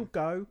can still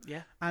go.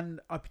 Yeah. And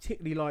I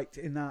particularly liked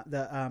in that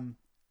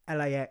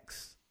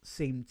LAX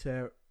seemed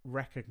to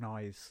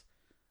recognise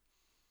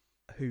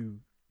who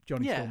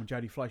Johnny Storm and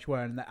Jody Fleisch were,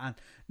 and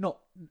not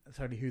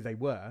necessarily who they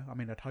were. I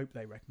mean, I'd hope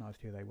they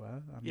recognised who they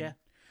were.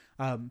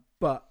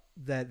 But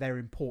their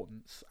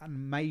importance,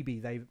 and maybe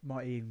they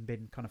might even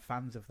been kind of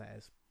fans of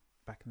theirs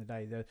back in the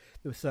day. There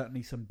were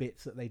certainly some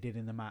bits that they did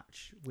in the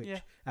match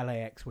which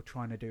LAX were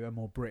trying to do a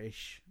more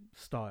British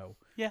style,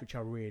 which I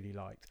really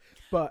liked.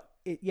 But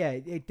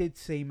it did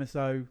seem as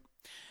though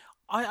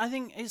I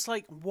think it's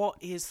like, what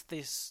is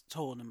this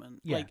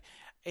tournament? Yeah. Like,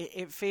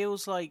 it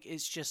feels like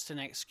it's just an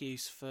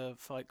excuse for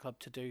Fight Club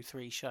to do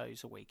 3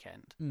 shows a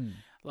weekend.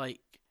 Like,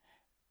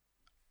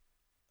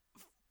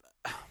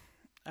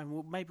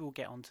 and maybe we'll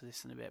get onto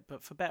this in a bit,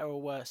 but for better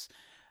or worse,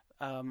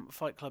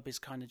 Fight Club is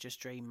kind of just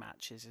dream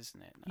matches,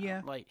 isn't it? Now?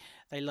 Yeah. Like,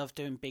 they love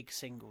doing big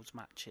singles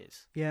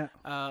matches. Yeah.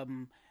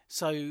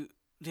 So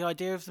the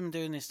idea of them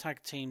doing this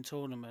tag team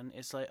tournament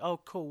is like, oh,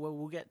 cool, well,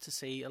 we'll get to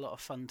see a lot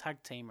of fun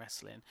tag team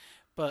wrestling.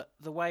 But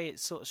the way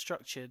it's sort of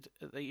structured,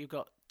 that you've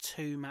got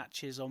 2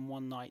 matches on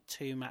one night,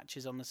 2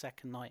 matches on the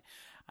second night,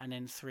 and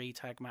then 3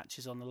 tag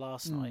matches on the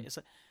last night. It's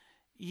like,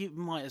 you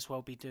might as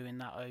well be doing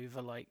that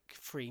over like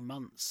 3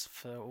 months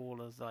for all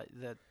of like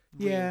the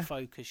real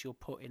focus you're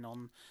putting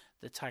on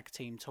the tag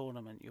team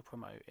tournament you're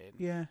promoting.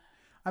 Yeah.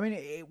 I mean,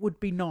 it would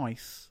be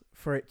nice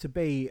for it to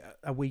be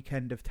a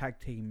weekend of tag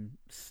team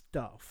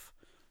stuff,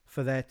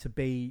 for there to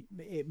be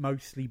it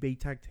mostly be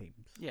tag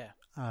teams. Yeah.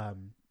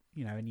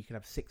 And you could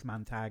have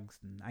 6-man tags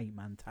and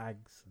 8-man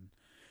tags,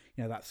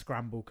 and that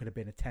scramble could have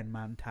been a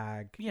 10-man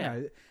tag.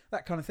 Yeah.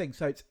 That kind of thing.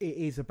 So it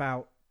is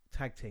about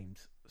tag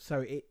teams. So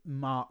it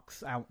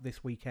marks out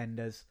this weekend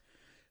as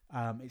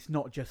it's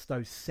not just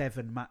those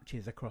 7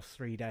 matches across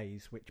 3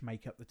 days which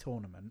make up the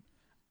tournament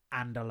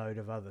and a load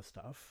of other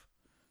stuff.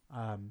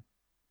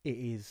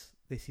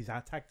 This is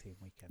our tag team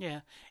weekend.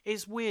 Yeah,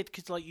 it's weird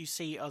because like you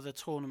see other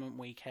tournament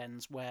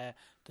weekends where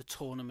the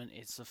tournament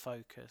is the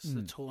focus.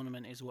 The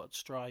tournament is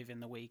what's driving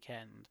the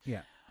weekend.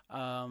 Yeah.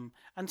 And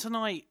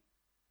tonight,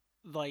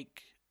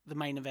 like, the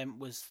main event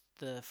was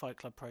the Fight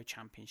Club Pro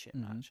Championship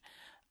match,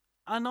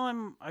 and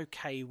I'm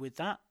okay with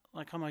that.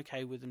 Like, I'm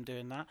okay with them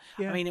doing that.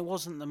 Yeah. I mean, it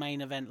wasn't the main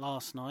event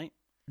last night.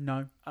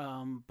 No.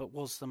 But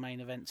was the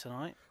main event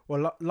tonight?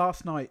 Well,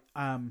 last night.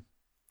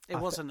 It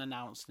wasn't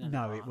announced in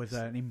No, advance. it was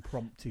an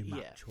impromptu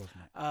match, wasn't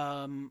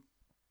it?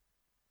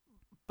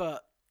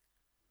 But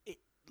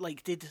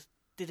did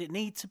it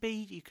need to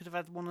be? You could have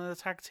had one of the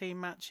tag team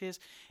matches.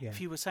 Yeah.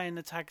 If you were saying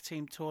the tag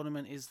team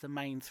tournament is the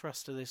main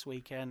thrust of this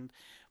weekend,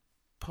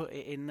 put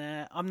it in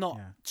there. I'm not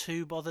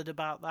too bothered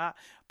about that,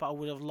 but I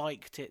would have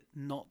liked it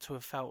not to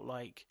have felt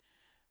like,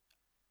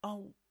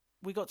 oh,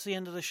 we got to the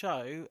end of the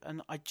show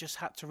and I just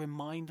had to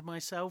remind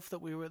myself that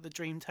we were at the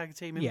Dream Tag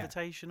Team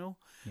Invitational.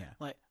 Yeah.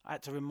 Like, I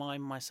had to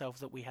remind myself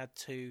that we had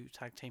 2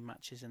 tag team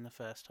matches in the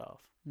first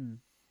half.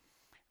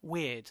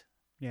 Weird.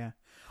 Yeah.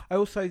 I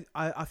also,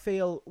 I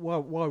feel,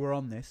 while we're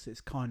on this,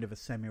 it's kind of a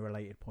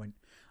semi-related point.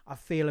 I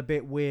feel a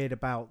bit weird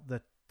about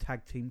the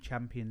tag team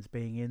champions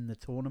being in the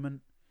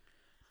tournament,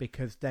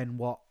 because then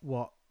what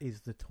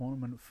is the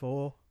tournament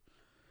for?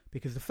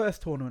 Because the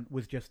first tournament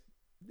was just,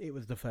 it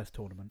was the first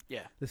tournament.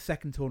 Yeah. The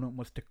second tournament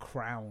was to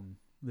crown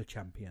the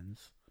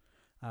champions,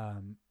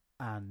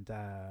 and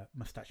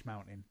Mustache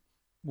Mountain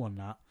won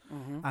that.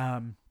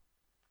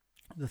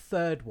 The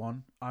third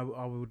one, I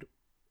would,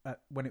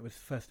 when it was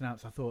first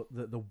announced, I thought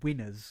that the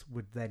winners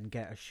would then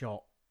get a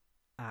shot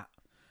at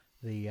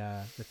the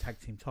tag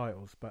team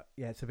titles. But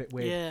yeah, it's a bit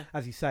weird. Yeah.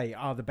 As you say,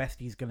 are the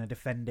besties going to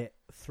defend it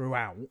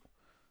throughout?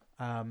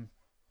 And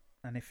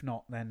if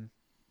not, then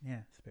yeah,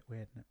 it's a bit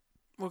weird, isn't it?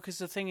 Well, because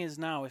the thing is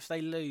now, if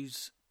they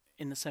lose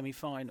in the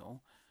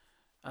semi-final,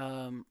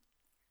 then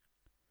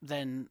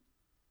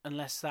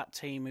unless that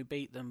team who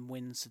beat them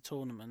wins the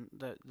tournament,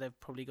 that they've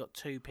probably got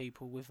two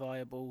people with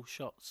viable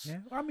shots. Yeah,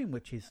 I mean,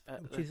 which is at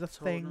a the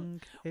thing.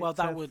 tournament. Well, It's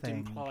that a would thing.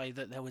 imply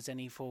that there was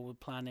any forward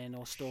planning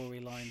or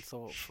storyline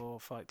thought for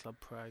Fight Club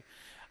Pro.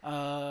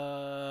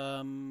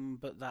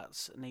 But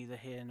that's neither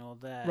here nor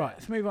there. Right,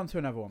 let's move on to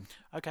another one.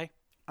 Okay.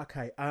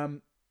 Okay,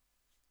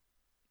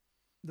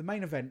 the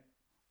main event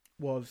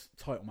was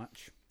title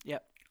match.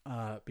 Yep.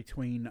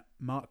 Between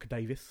Mark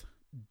Davis,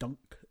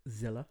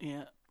 Dunkzilla,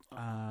 Yeah.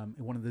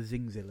 one of the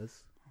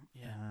Zingzillas,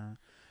 Yeah.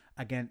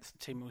 against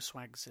Team with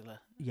Swagzilla,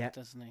 yeah,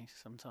 doesn't he?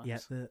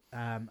 Sometimes.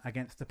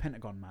 against the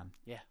Pentagon Man.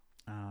 Yeah.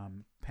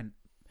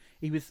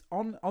 He was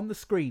on the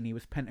screen. He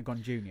was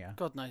Pentagon Junior.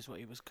 God knows what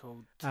he was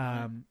called.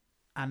 And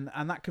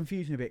that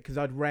confused me a bit because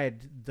I'd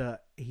read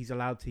that he's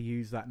allowed to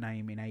use that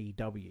name in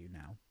AEW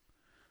now.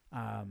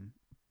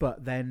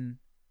 But then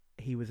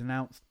he was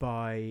announced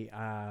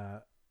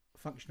by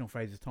Functional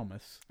Fraser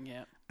Thomas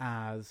Yeah.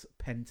 as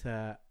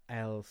Penta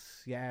El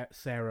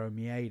Cero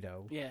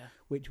Miedo, Yeah.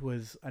 which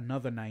was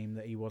another name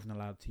that he wasn't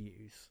allowed to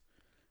use,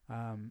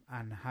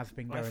 and has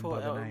been I going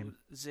thought by the name.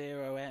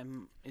 Zero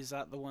M, is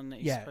that the one that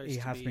he's Yeah, supposed he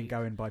to has be? been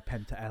going by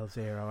Penta L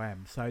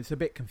 0M, so it's a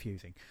bit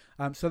confusing.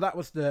 So that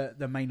was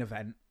the main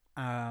event,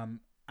 and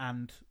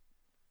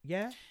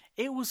yeah,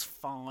 It was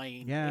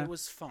fine. Yeah. It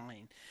was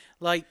fine.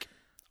 Like,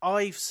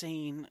 I've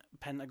seen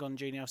Pentagon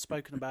Junior, I've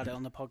spoken about it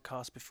on the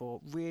podcast before,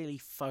 really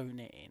phone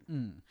it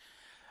in.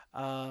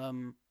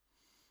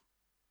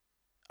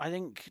 I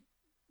think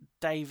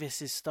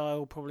Davis's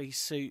style probably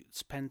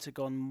suits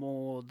Pentagon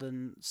more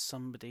than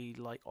somebody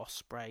like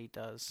Ospreay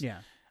does. yeah,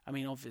 I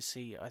mean,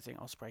 obviously, I think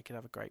Ospreay could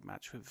have a great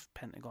match with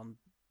Pentagon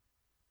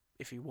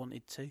if he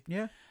wanted to.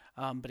 yeah,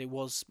 But it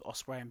was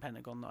Ospreay and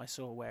Pentagon that I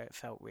saw where it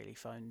felt really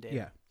phoned in.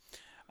 yeah.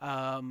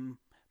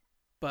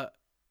 But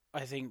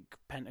I think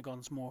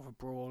Pentagon's more of a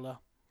brawler,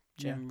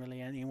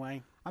 generally,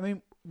 anyway. I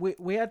mean,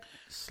 we had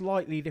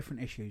slightly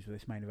different issues with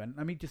this main event.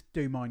 Let me just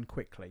do mine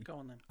quickly, Go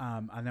on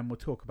then. and then we'll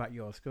talk about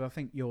yours because I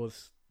think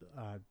yours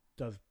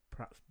does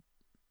perhaps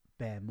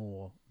bear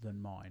more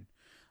than mine.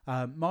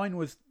 Mine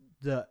was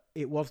that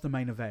it was the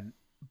main event,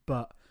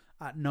 but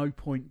at no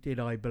point did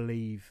I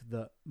believe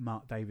that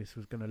Mark Davis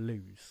was going to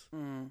lose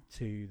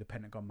to the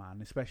Pentagon Man,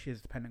 especially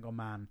as the Pentagon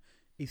Man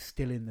is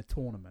still in the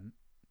tournament.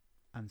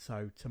 And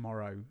so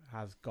tomorrow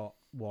has got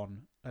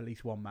at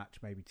least one match,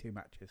 maybe two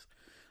matches.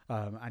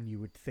 And you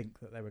would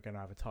think that they were going to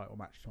have a title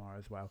match tomorrow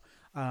as well.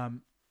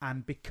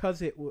 And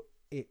because it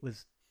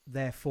was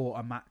therefore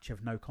a match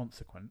of no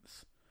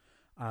consequence,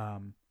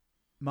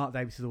 Mark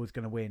Davis is always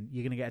going to win.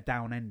 You're going to get a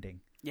down ending.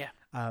 Yeah.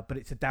 But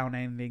it's a down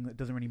ending that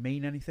doesn't really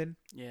mean anything.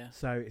 Yeah.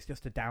 So it's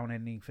just a down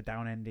ending for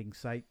down ending's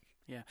sake.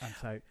 Yeah. And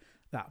so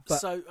that. But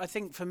So I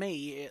think for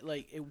me,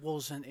 it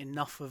wasn't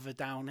enough of a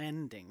down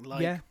ending.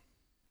 Like, yeah.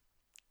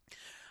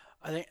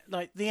 I think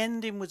the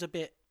ending was a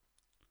bit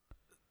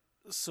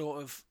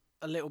sort of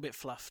a little bit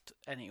fluffed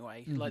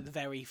anyway. Like the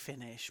very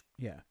finish.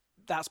 Yeah.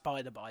 That's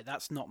by the by.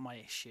 That's not my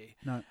issue.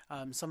 No.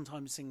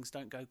 Sometimes things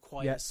don't go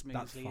quite Yeah, as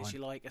that's smoothly as fine. you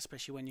like,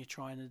 especially when you're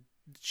trying to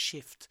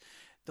shift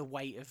the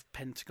weight of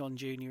Pentagon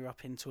Junior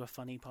up into a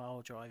funny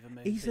pile driver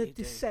move. He's that a you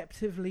do.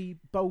 deceptively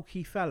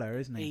bulky fella,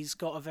 isn't he? He's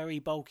got a very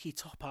bulky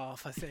top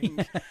half, I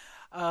think.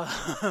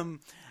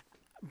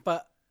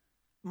 But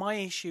my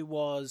issue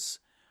was,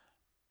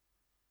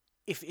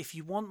 if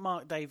you want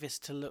Mark Davis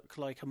to look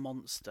like a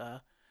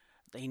monster,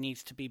 he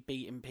needs to be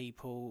beating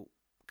people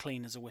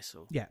clean as a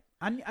whistle. Yeah,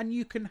 and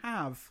you can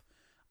have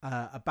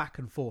a back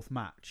and forth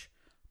match,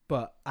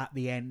 but at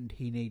the end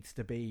he needs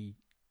to be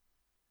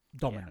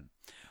dominant.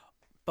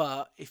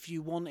 But if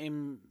you want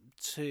him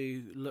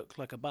to look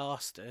like a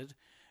bastard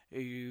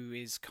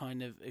who's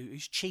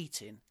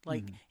cheating,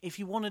 like if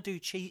you want to do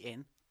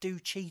cheating, do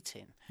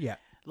cheating. Yeah,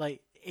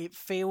 Like, it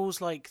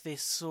feels like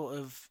this sort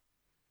of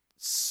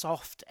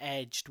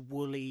soft-edged,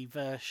 woolly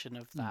version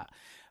of that,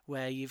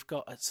 where you've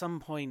got at some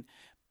point,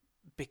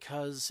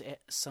 because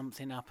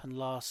something happened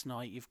last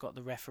night, you've got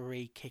the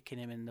referee kicking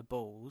him in the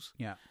balls,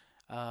 yeah,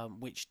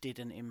 which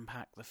didn't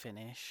impact the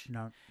finish.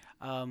 no,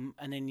 And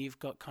then you've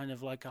got kind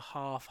of like a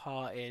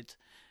half-hearted,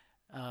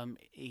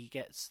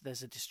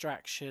 there's a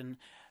distraction,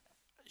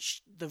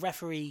 the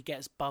referee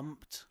gets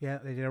bumped, yeah.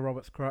 They did a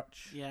Robert's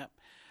crutch. yeah.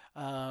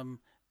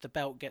 The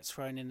belt gets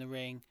thrown in the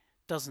ring,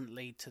 doesn't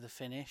lead to the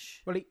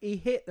finish. Well, he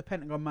hit the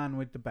Pentagon Man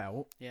with the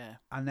belt Yeah,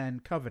 and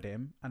then covered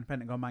him, and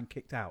Pentagon Man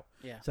kicked out.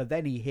 yeah. So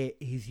then he hit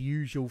his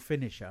usual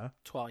finisher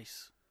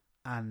Twice.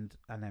 and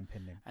then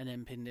pinned him. And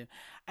then pinned him.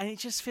 And it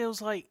just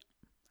feels like,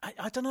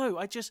 I don't know,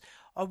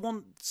 I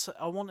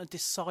want a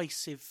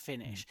decisive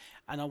finish,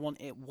 and I want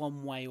it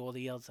one way or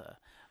the other.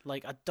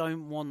 Like, I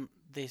don't want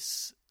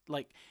this,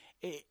 like,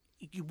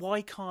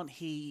 why can't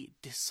he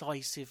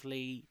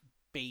decisively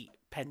beat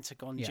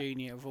Pentagon Yeah.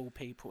 Junior of all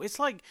people? It's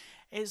like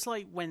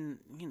when,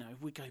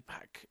 we go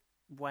back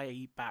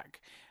way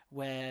back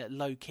where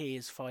Low Key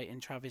is fighting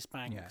Travis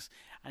Banks,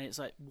 and it's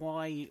like,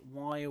 why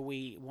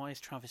is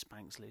Travis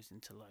Banks losing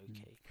to Low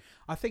Key?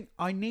 I think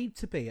I need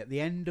to be, at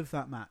the end of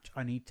that match,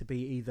 I need to be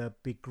either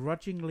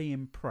begrudgingly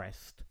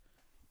impressed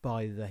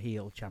by the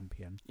heel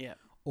champion,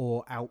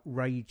 or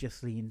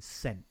outrageously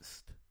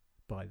incensed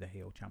by the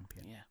heel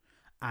champion. Yeah.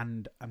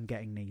 And I'm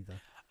getting neither.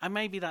 And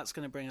maybe that's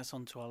going to bring us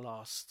on to our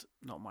last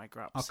Not My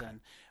Graps then.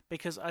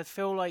 Because I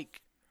feel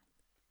like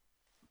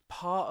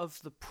part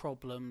of the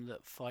problem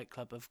that Fight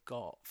Club have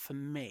got, for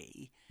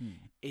me,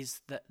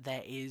 is that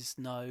there is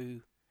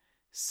no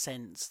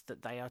sense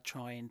that they are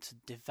trying to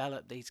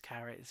develop these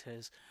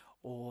characters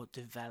or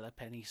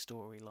develop any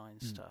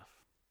storyline stuff.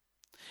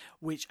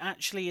 Which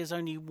actually is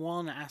only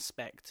one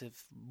aspect of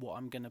what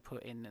I'm going to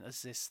put in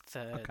as this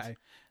third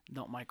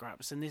Not My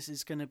Graps. And this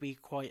is going to be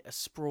quite a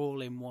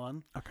sprawling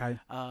one. Okay.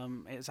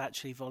 It's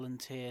actually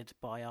volunteered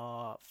by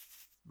our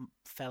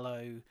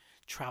fellow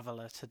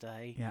traveller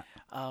today.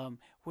 Yeah.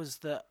 Was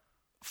that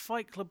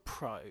Fight Club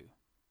Pro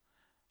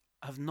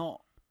have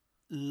not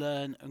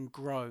learned and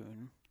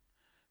grown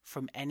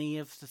from any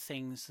of the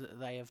things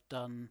that they have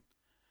done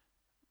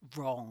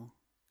wrong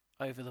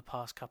over the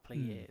past couple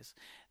of years.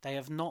 They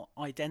have not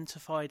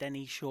identified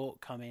any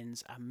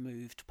shortcomings and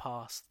moved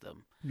past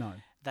them. No.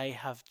 They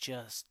have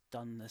just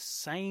done the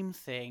same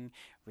thing,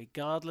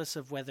 regardless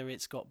of whether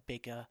it's got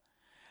bigger,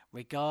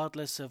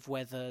 regardless of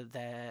whether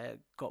they've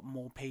got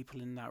more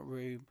people in that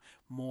room,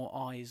 more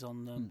eyes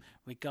on them,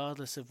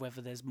 regardless of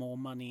whether there's more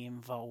money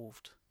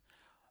involved.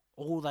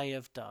 All they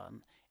have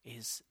done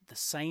is the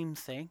same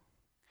thing,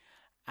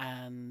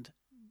 and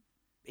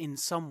in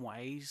some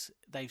ways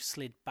they've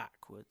slid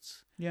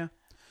backwards. Yeah.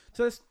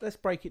 So let's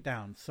break it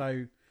down.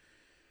 So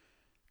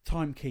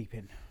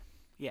timekeeping.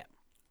 Yeah.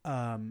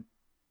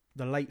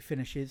 The late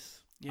finishes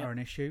are an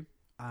issue.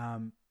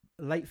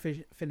 Late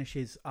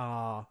finishes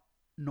are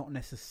not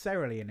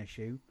necessarily an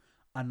issue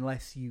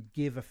unless you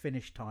give a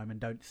finish time and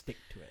don't stick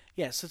to it.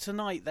 Yeah, so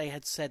tonight they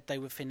had said they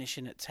were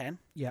finishing at 10.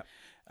 Yeah.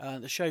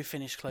 The show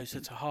finished closer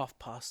to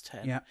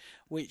 10:30. Yeah.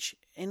 Which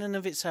in and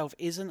of itself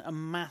isn't a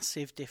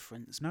massive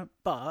difference. No.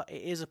 But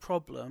it is a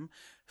problem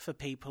for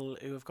people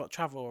who have got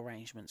travel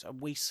arrangements. And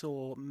we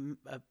saw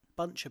a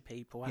bunch of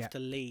people have to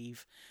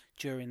leave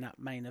during that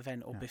main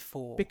event or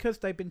before. Because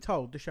they've been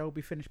told the show will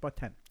be finished by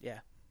 10. Yeah.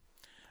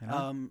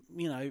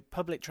 You know?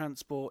 Public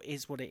transport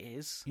is what it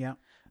is. Yeah.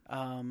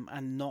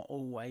 And not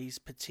always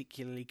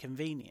particularly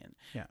convenient.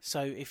 Yeah.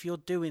 So if you're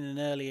doing an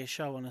earlier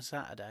show on a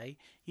Saturday,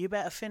 you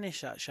better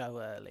finish that show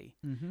early.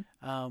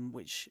 Mm-hmm.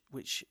 Which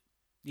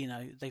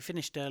they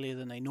finished earlier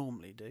than they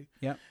normally do.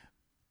 Yeah.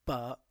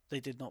 But they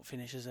did not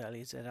finish as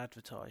early as they'd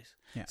advertised.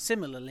 Yeah.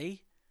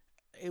 Similarly,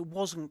 it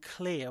wasn't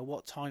clear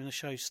what time the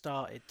show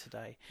started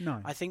today.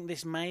 No. I think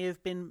this may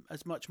have been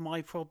as much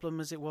my problem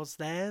as it was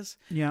theirs.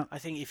 Yeah. I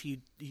think if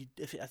you'd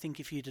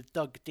have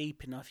dug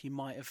deep enough, you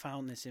might have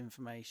found this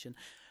information.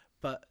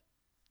 But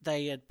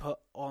they had put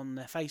on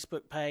their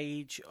Facebook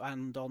page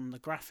and on the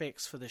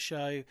graphics for the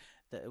show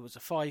that it was a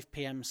 5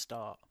 p.m.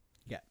 start.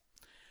 Yeah.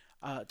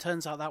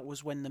 Turns out that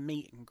was when the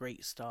meet and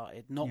greet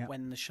started, not Yeah.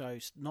 when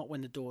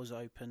the doors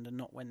opened, and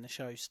not when the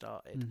show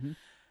started. Mm-hmm.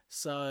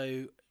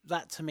 So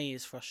that to me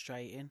is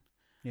frustrating.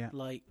 Yeah.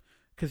 Like,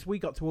 because we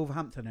got to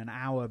Wolverhampton an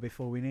hour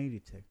before we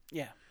needed to.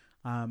 yeah.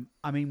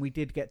 I mean, we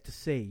did get to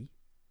see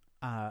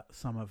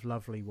some of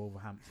lovely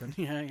Wolverhampton.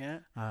 Yeah.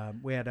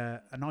 We had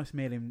a nice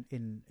meal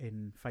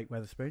in Fake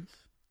Weatherspoons.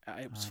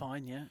 It was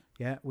fine, yeah.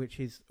 Yeah, which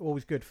is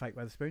always good, Fake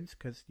Weatherspoons,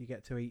 because you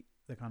get to eat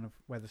the kind of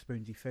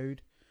Weatherspoonsy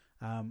food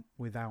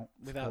without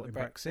the supporting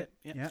Brexit.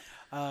 Yeah.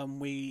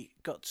 We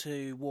got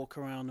to walk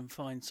around and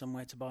find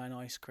somewhere to buy an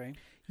ice cream.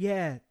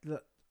 Yeah,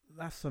 look,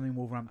 that's something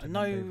Wolverhampton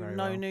don't do very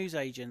well. News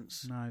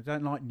agents. No,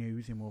 don't like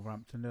news in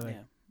Wolverhampton, do they?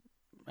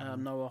 Yeah.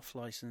 No off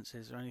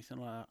licenses or anything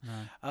like that.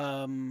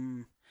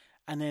 No.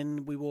 And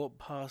then we walked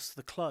past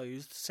the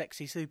closed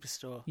Sexy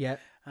Superstore. Yeah.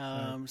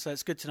 So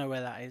it's good to know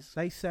where that is.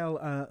 They sell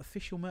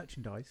official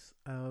merchandise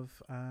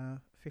of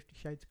 50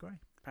 Shades of Grey.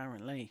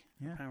 Apparently.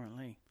 Yeah.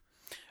 Apparently.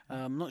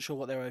 I'm not sure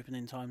what their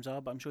opening times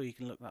are, but I'm sure you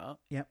can look that up.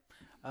 Yep.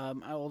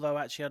 Although,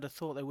 actually, I'd have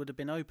thought they would have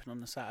been open on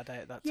the Saturday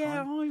at that Yeah,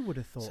 time. I would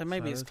have thought so. So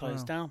maybe it's as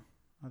closed well. down.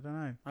 I don't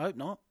know. I hope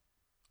not.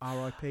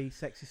 R.I.P.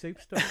 Sexy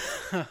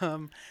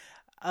Superstore.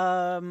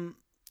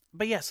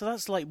 But yeah, so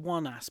that's like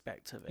one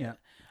aspect of it. Yeah.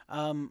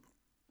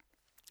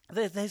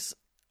 There's,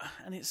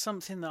 and it's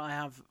something that I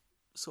have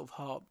sort of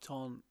harped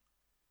on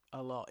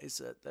a lot,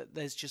 is that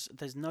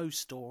there's no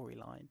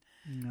storyline.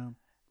 No.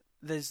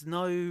 There's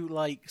no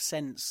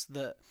sense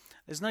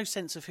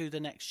of who the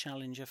next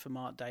challenger for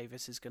Mark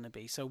Davis is going to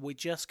be. So we're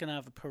just going to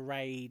have a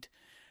parade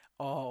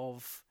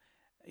of,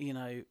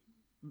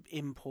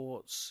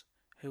 imports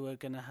who are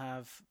going to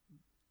have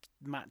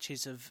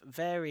matches of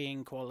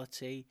varying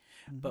quality,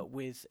 but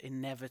with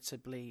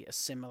inevitably a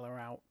similar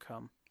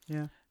outcome.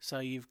 Yeah. So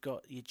you've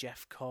got your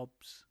Jeff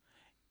Cobbs,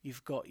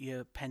 you've got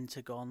your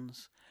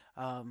Pentagons.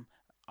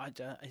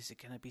 Is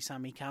it going to be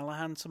Sami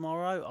Callihan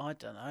tomorrow? I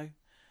don't know.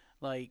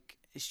 Like,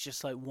 it's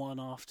just like one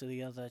after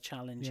the other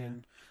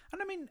challenging. Yeah.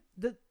 And I mean,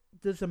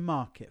 there's a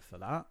market for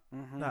that.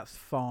 Mhm. That's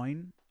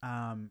fine.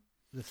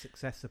 The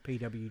success of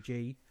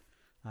PWG,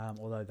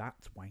 although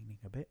that's waning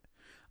a bit,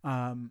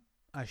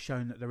 has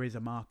shown that there is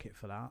a market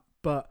for that.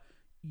 But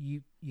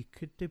you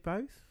could do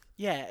both.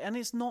 Yeah, and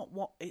it's not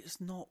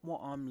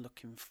what I'm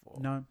looking for.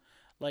 No.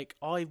 Like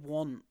I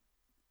want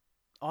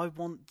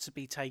to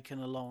be taken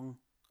along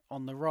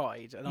on the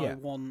ride, and Yeah.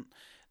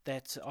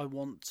 I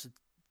want to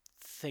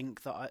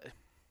think that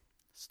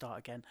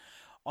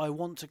I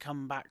want to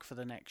come back for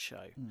the next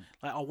show.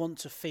 Like I want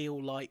to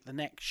feel like the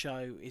next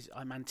show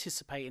I'm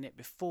anticipating it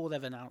before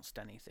they've announced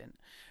anything,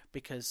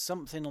 because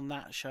something on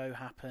that show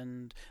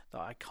happened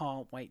that I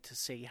can't wait to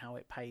see how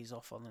it pays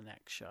off on the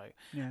next show.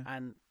 Yeah.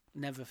 And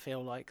never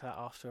feel like that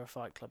after a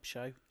Fight Club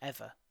show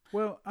ever.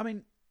 Well, I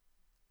mean,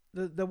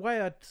 the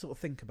way I sort of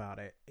think about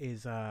it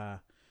is,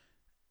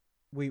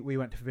 we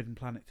went to Forbidden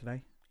Planet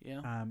today.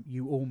 Yeah.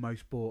 You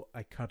almost bought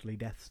a cuddly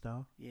Death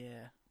Star.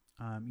 Yeah.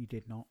 You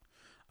did not.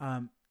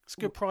 It's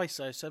a good price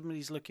though.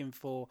 Somebody's looking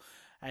for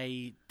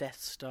a Death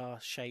Star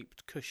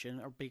shaped cushion,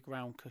 or a big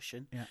round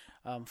cushion. Yeah.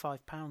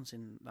 £5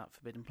 in that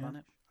Forbidden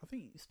Planet.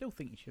 I still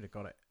think you should have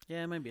got it.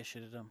 Yeah, maybe I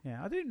should have done.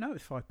 Yeah, I didn't know it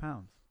was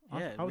 £5.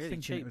 Yeah, I was really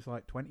thinking cheap. it was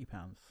like £20. So.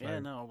 Yeah,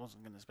 no, I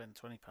wasn't going to spend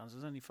 £20. It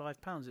was only £5.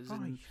 It was,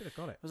 you should have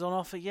got it. it was on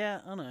offer. Yeah,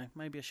 I know.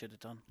 Maybe I should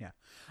have done. Yeah,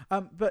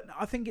 but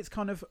I think it's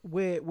kind of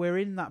we're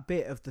in that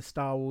bit of the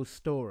Star Wars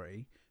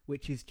story,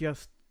 which is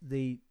just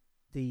the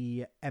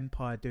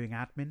Empire doing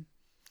admin.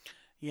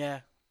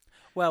 Yeah.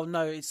 Well,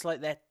 no, it's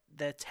like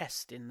they're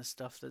testing the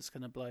stuff that's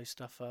going to blow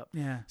stuff up.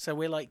 Yeah. So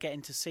we're like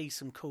getting to see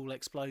some cool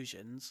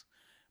explosions,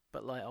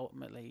 but like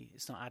ultimately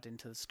it's not adding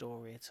to the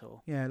story at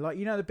all. Yeah, like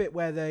you know the bit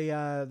where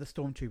the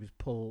stormtroopers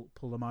pull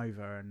them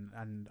over,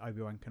 and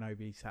Obi-Wan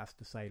Kenobi has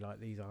to say like,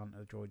 these aren't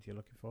the droids you're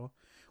looking for.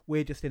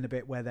 We're just in the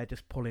bit where they're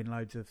just pulling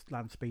loads of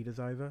land speeders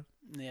over.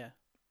 Yeah.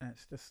 And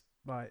it's just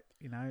like,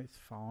 it's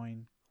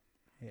fine.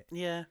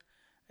 Yeah.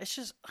 It's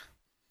just,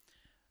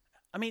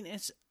 I mean,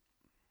 it's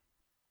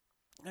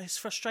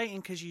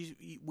frustrating because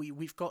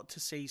we've got to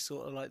see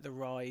sort of like the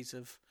rise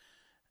of,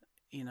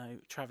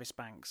 Travis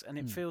Banks, and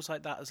it feels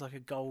like that is like a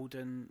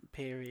golden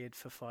period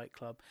for Fight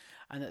Club,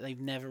 and that they've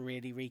never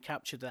really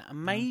recaptured that.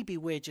 And maybe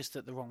we're just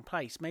at the wrong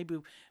place. Maybe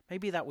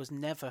that was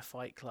never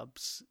Fight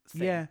Club's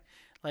thing. Yeah.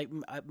 Like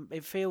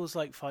it feels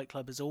like Fight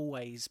Club has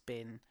always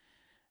been.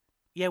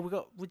 Yeah,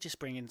 we're just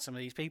bringing some of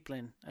these people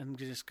in and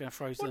we're just going to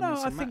throw them in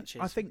some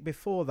matches. I think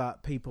before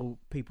that, people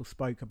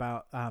spoke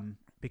about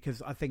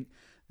because I think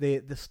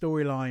the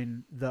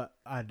storyline that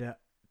I'd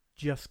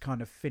just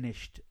kind of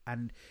finished,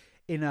 and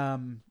in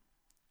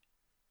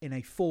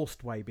a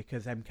forced way,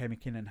 because MK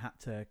McKinnon had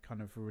to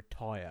kind of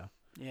retire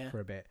for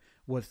a bit,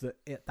 was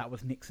that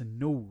was Nixon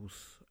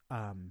Newell's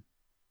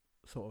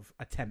sort of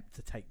attempt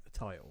to take the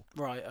title,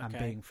 right? Okay. And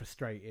being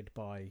frustrated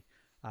by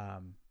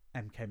MK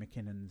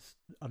McKinnon's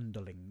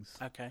underlings.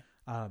 Okay.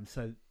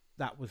 So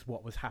that was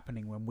what was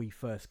happening when we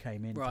first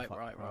came in. Right.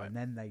 And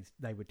then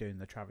they were doing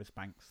the Travis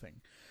Banks thing.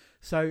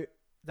 So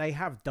they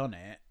have done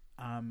it.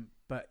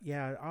 But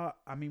yeah,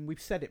 I mean, we've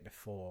said it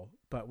before,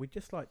 but we'd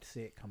just like to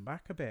see it come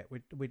back a bit.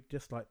 We'd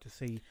just like to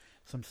see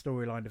some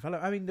storyline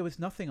develop. I mean, there was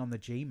nothing on the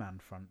G-Man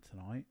front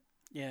tonight.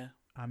 Yeah.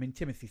 I mean,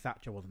 Timothy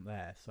Thatcher wasn't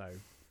there, so.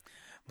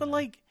 But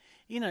like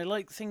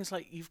things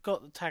like you've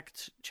got the tag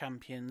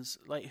champions.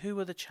 Like, who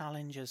are the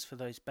challengers for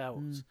those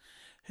belts?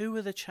 Who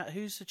are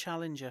who's the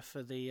challenger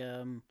for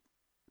the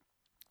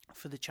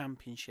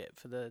championship,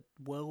 for the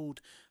World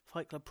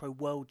Fight Club Pro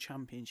World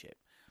Championship?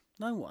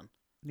 No one.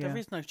 Yeah. There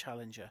is no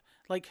challenger.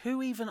 Like,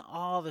 who even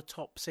are the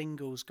top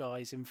singles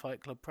guys in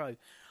Fight Club Pro?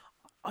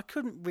 I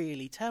couldn't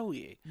really tell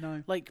you.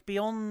 No. Like,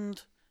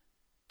 beyond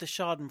the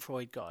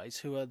Schadenfreude guys,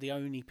 who are the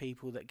only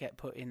people that get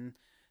put in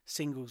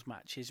singles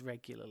matches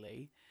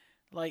regularly,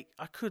 like,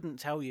 I couldn't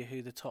tell you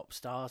who the top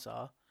stars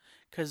are,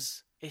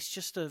 because it's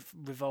just a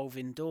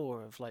revolving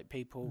door of, like,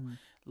 people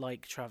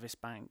like Travis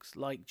Banks,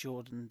 like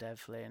Jordan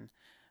Devlin,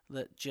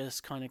 that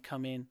just kind of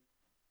come in,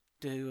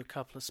 do a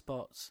couple of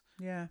spots,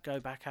 go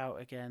back out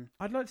again.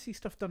 I'd like to see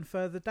stuff done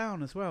further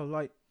down as well.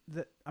 Like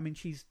that. I mean,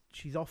 she's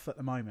off at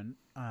the moment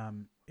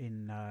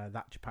in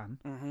that Japan.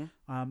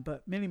 Mm-hmm.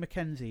 But Millie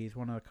McKenzie is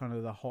one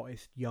of the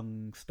hottest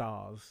young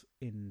stars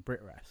in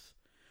BritWres.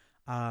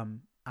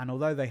 And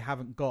although they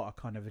haven't got a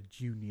kind of a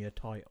junior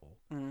title,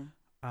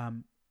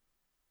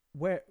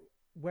 where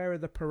are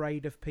the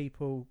parade of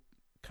people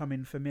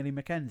coming for Millie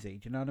McKenzie?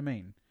 Do you know what I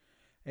mean?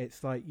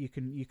 It's like you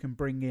can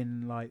bring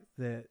in like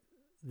the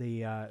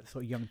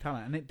sort of young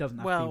talent, and it doesn't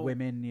have to be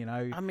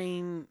women, I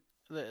mean,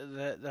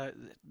 the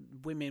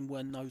women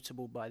were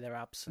notable by their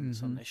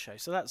absence on this show,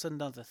 so that's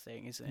another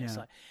thing, isn't it? Yeah. It's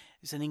like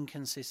it's an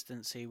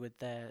inconsistency with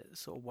their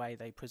sort of way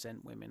they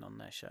present women on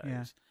their shows.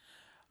 Yeah.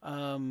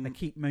 They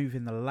keep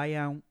moving the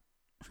layout.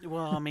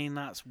 Well, I mean,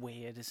 that's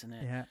weird, isn't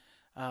it? Yeah.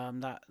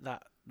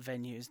 That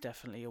venue is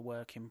definitely a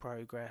work in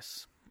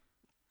progress.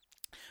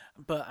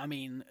 But I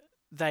mean,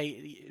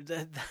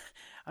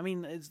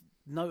 it's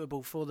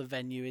notable for the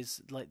venue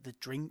is like the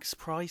drinks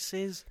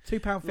prices,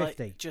 £2.50,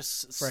 like,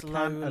 just for slowly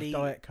a can of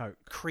Diet Coke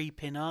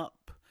creeping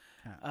up.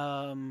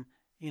 Yeah.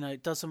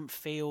 It doesn't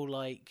feel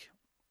like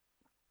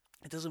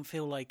it doesn't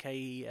feel like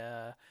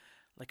a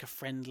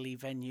friendly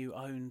venue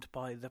owned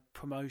by the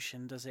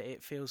promotion, does it?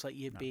 It feels like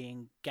you're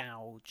being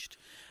gouged.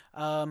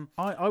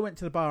 I went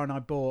to the bar and I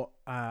bought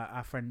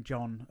our friend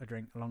John a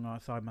drink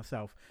alongside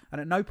myself.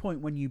 And at no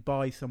point when you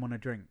buy someone a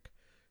drink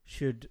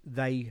should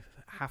they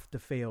have to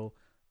feel,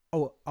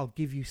 oh, I'll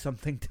give you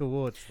something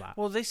towards that.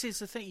 Well, this is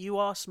the thing. You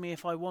asked me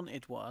if I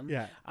wanted one,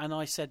 Yeah. and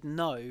I said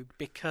no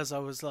because I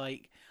was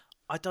like,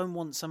 I don't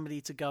want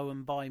somebody to go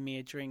and buy me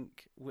a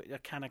drink, with a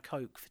can of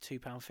Coke for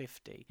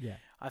 £2.50. Yeah.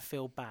 I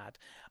feel bad.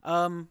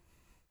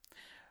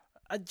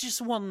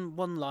 Just one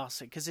last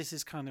thing, because this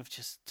has kind of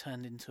just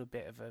turned into a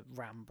bit of a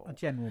ramble. A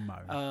general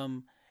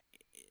moan.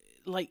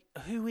 Like,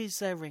 who is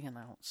their ring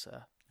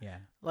announcer? Yeah.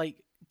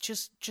 Like,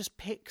 just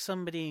pick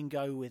somebody and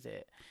go with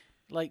it.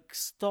 Like,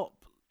 stop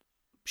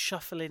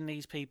shuffling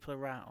these people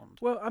around.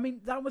 Well, I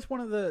mean, that was one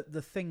of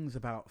the things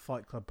about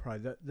Fight Club Pro.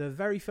 The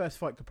very first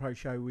Fight Club Pro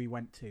show we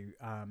went to,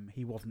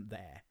 he wasn't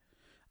there.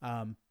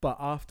 But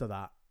after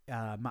that,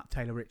 Matt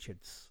Taylor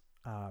Richards,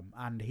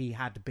 and he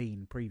had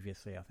been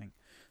previously, I think,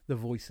 the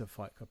voice of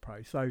Fight Club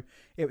Pro. So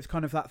it was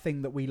kind of that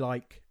thing that we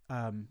like,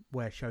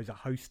 where shows are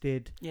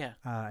hosted. Yeah.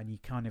 And you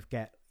kind of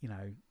get,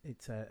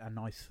 it's a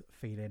nice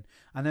feeling.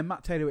 And then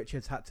Matt Taylor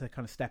Richards had to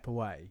kind of step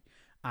away.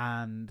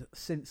 And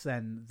since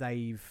then,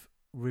 they've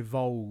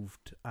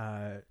revolved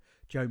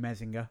Joe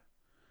Messinger.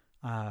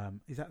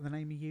 Is that the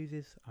name he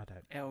uses? I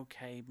don't.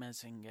 LK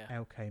Messinger.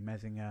 LK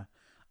Messinger.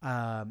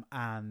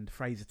 And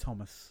Fraser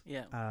Thomas.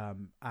 Yeah.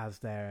 As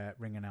their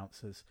ring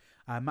announcers.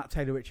 Matt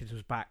Taylor Richards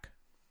was back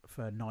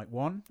for night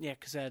one. Yeah,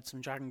 because they had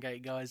some Dragon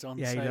Gate guys on.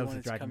 Yeah, so he loves the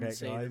wanted to Dragon come and Gate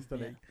see guys,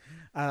 them.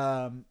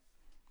 doesn't he?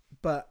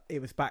 But it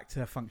was back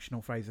to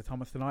functional Fraser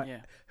Thomas tonight,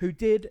 Yeah. who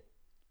did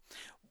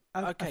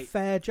a Okay.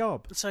 fair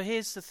job. So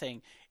here's the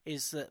thing: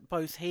 is that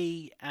both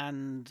he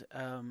and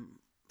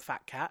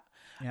Fat Cat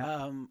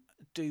Yeah.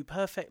 do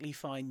perfectly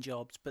fine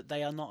jobs, but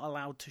they are not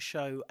allowed to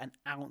show an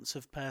ounce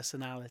of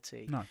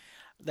personality. No.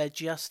 They're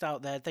just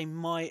out there. They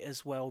might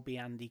as well be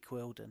Andy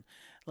Quilden.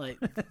 Like,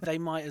 they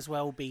might as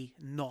well be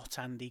not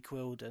Andy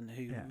Quilden,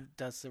 who Yeah.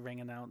 does the ring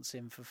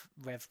announcing for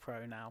Rev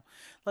Pro now.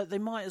 Like, they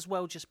might as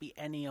well just be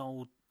any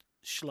old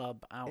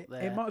schlub out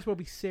there. It might as well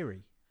be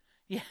Siri.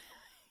 Yeah,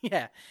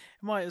 yeah, it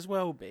might as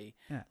well be.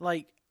 Yeah.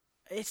 Like,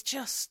 it's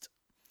just,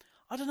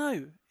 I don't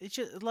know. It's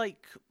just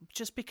like,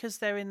 just because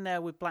they're in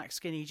there with black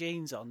skinny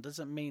jeans on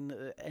doesn't mean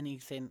that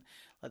anything,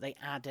 like they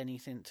add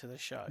anything to the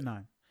show.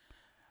 No.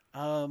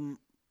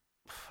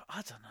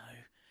 I don't know.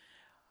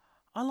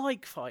 I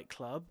like Fight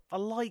Club. I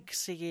like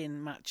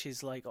seeing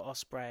matches like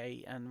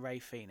Ospreay and Ray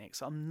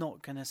Phoenix. I'm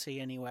not going to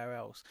see anywhere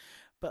else.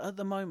 But at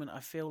the moment,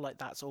 I feel like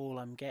that's all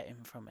I'm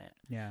getting from it.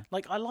 Yeah.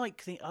 Like, I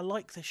like the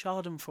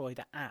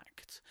Schadenfreude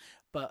act,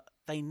 but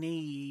they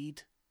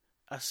need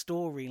a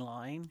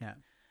storyline Yeah.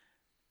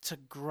 to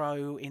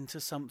grow into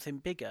something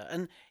bigger.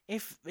 And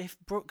if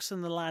Brooks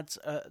and the lads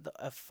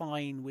are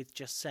fine with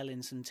just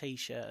selling some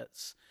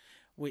T-shirts,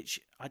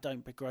 which I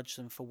don't begrudge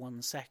them for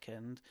 1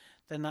 second,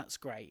 then that's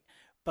great.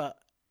 But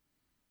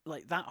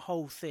like, that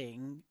whole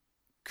thing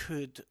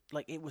could,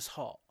 like, it was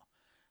hot.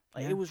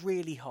 Like, Yeah. it was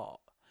really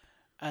hot.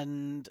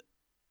 And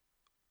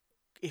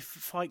if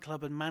Fight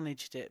Club had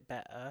managed it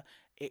better,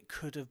 it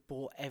could have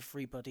brought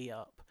everybody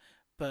up.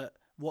 But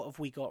what have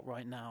we got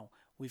right now?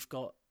 We've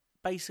got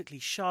basically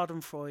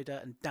Schadenfreude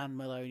and Dan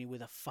Maloney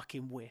with a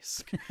fucking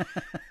whisk.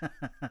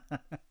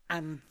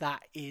 And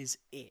that is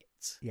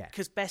it. Yeah.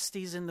 Because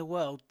besties in the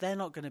world, they're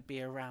not going to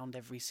be around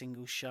every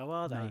single show,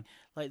 are they? No.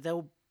 Like,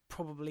 they'll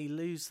probably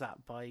lose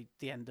that by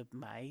the end of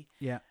May.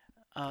 Yeah.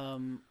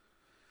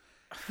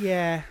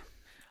 Yeah.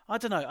 I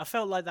don't know. I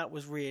felt like that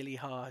was really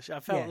harsh. I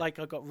felt Yeah. like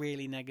I got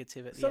really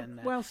negative at the end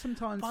there. Well,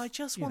 sometimes. But I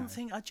just you want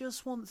know. I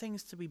just want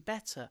things to be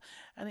better,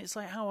 and it's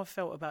like how I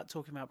felt about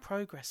talking about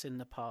Progress in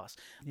the past.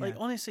 Like,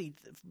 Yeah. honestly,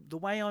 the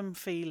way I'm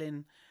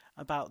feeling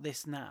about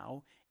this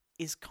now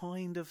is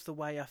kind of the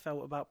way I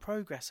felt about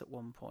Progress at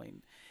one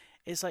point.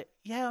 It's like,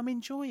 yeah, I'm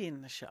enjoying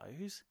the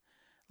shows,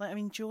 like I'm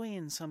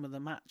enjoying some of the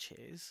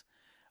matches,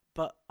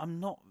 but I'm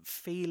not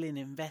feeling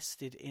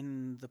invested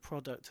in the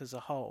product as a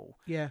whole.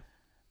 Yeah.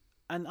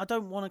 And I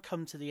don't want to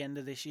come to the end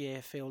of this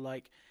year feel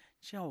like,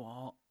 do you know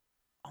what?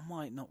 I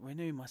might not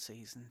renew my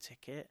season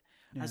ticket.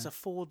 Yeah. As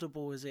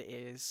affordable as it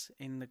is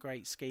in the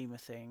great scheme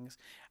of things,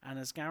 and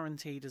as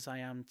guaranteed as I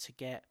am to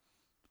get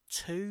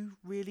 2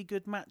 really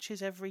good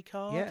matches every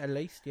card. Yeah, at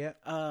least, yeah.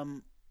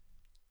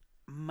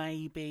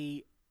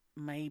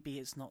 Maybe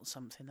it's not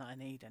something that I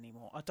need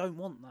anymore. I don't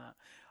want that.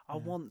 I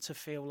want to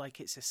feel like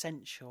it's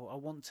essential. I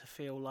want to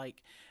feel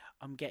like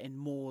I'm getting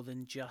more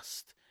than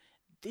just,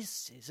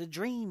 this is a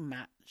dream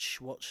match,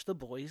 watch the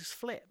boys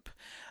flip.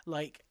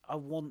 Like, I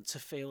want to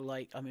feel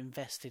like I'm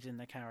invested in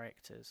the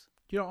characters.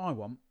 Do you know what I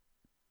want?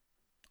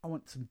 I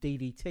want some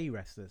DDT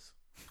wrestlers.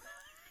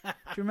 Do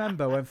you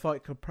remember when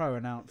Fight Club Pro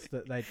announced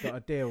that they'd got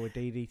a deal with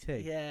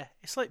DDT? Yeah,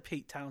 it's like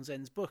Pete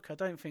Townsend's book. I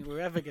don't think we're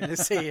ever going to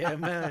see it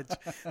emerge,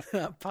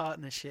 that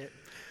partnership.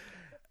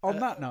 On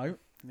that note,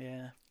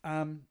 Yeah.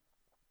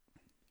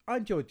 I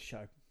enjoyed the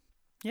show.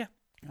 Yeah.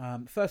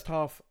 First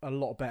half, a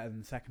lot better than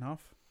the second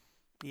half.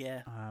 Yeah.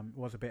 It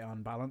was a bit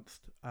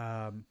unbalanced,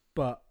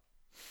 but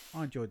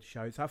I enjoyed the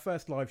show. It's our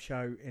first live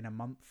show in a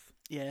month.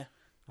 Yeah.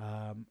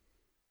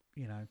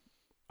 You know,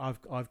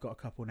 I've got a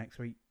couple next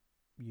week.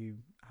 You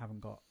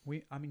haven't got.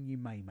 You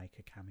may make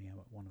a cameo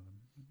at one of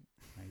them,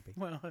 maybe.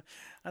 Well,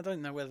 I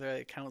don't know whether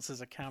it counts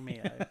as a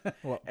cameo.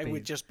 It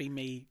would just be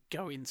me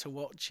going to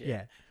watch it.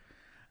 Yeah.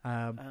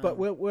 But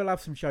we'll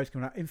have some shows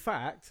coming up. In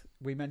fact,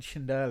 we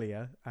mentioned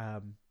earlier,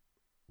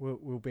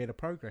 we'll be at a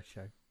Progress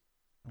show.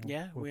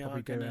 We'll we are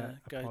probably going do to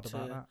go pod to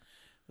about that.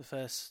 the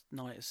first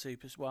night of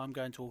Supers. Well, I'm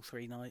going to all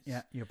 3 nights.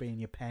 Yeah, you'll be in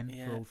your pen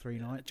for all 3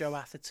 nights. Joe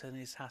Atherton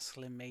is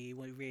hassling me. He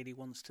really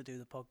wants to do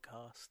the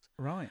podcast.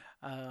 Right.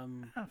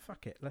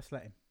 Fuck it. Let's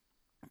let him.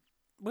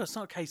 Well, it's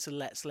not a case of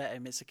let's let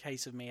him. It's a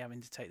case of me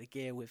having to take the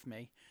gear with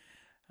me.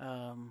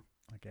 I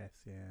guess,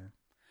 yeah.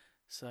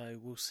 So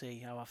we'll see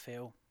how I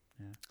feel.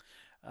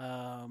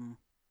 Yeah.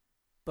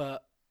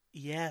 But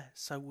yeah,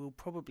 so we'll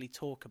probably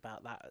talk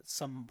about that at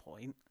some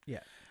point.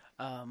 Yeah.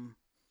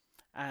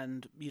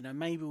 And,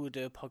 maybe we'll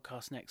do a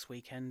podcast next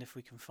weekend if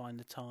we can find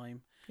the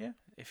time. Yeah.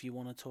 If you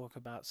want to talk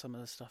about some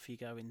of the stuff you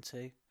go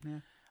into.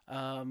 Yeah.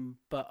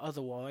 But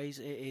otherwise,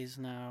 it is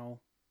now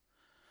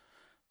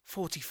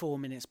 44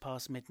 minutes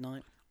past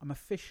midnight. I'm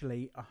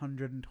officially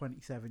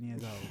 127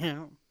 years old.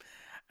 Yeah.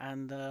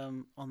 And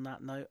on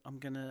that note, I'm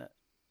going to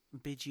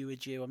bid you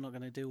adieu. I'm not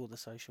going to do all the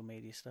social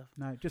media stuff.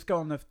 No, just go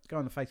on the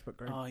Facebook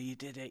group. Oh, you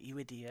did it, you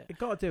idiot. You've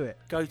got to do it.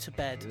 Go to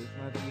bed. If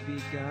my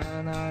baby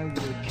gone, I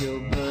would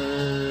kill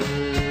birds.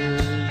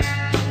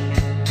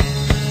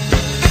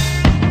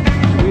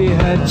 We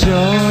had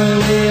joy,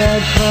 we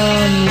had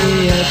fun,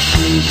 we had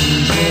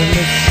seasons in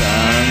the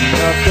sun.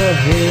 Up the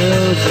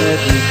hills that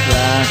we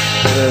climbed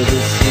were the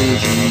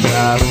seasons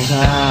out of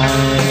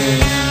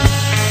time.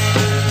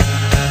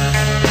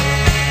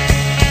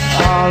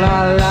 All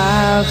our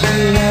lives we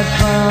had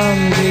fun,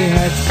 we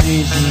had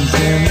seasons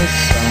in the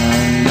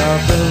sun.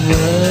 Nothing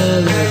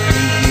were that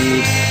we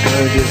did,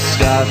 were just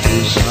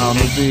starfish on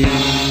the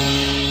beach.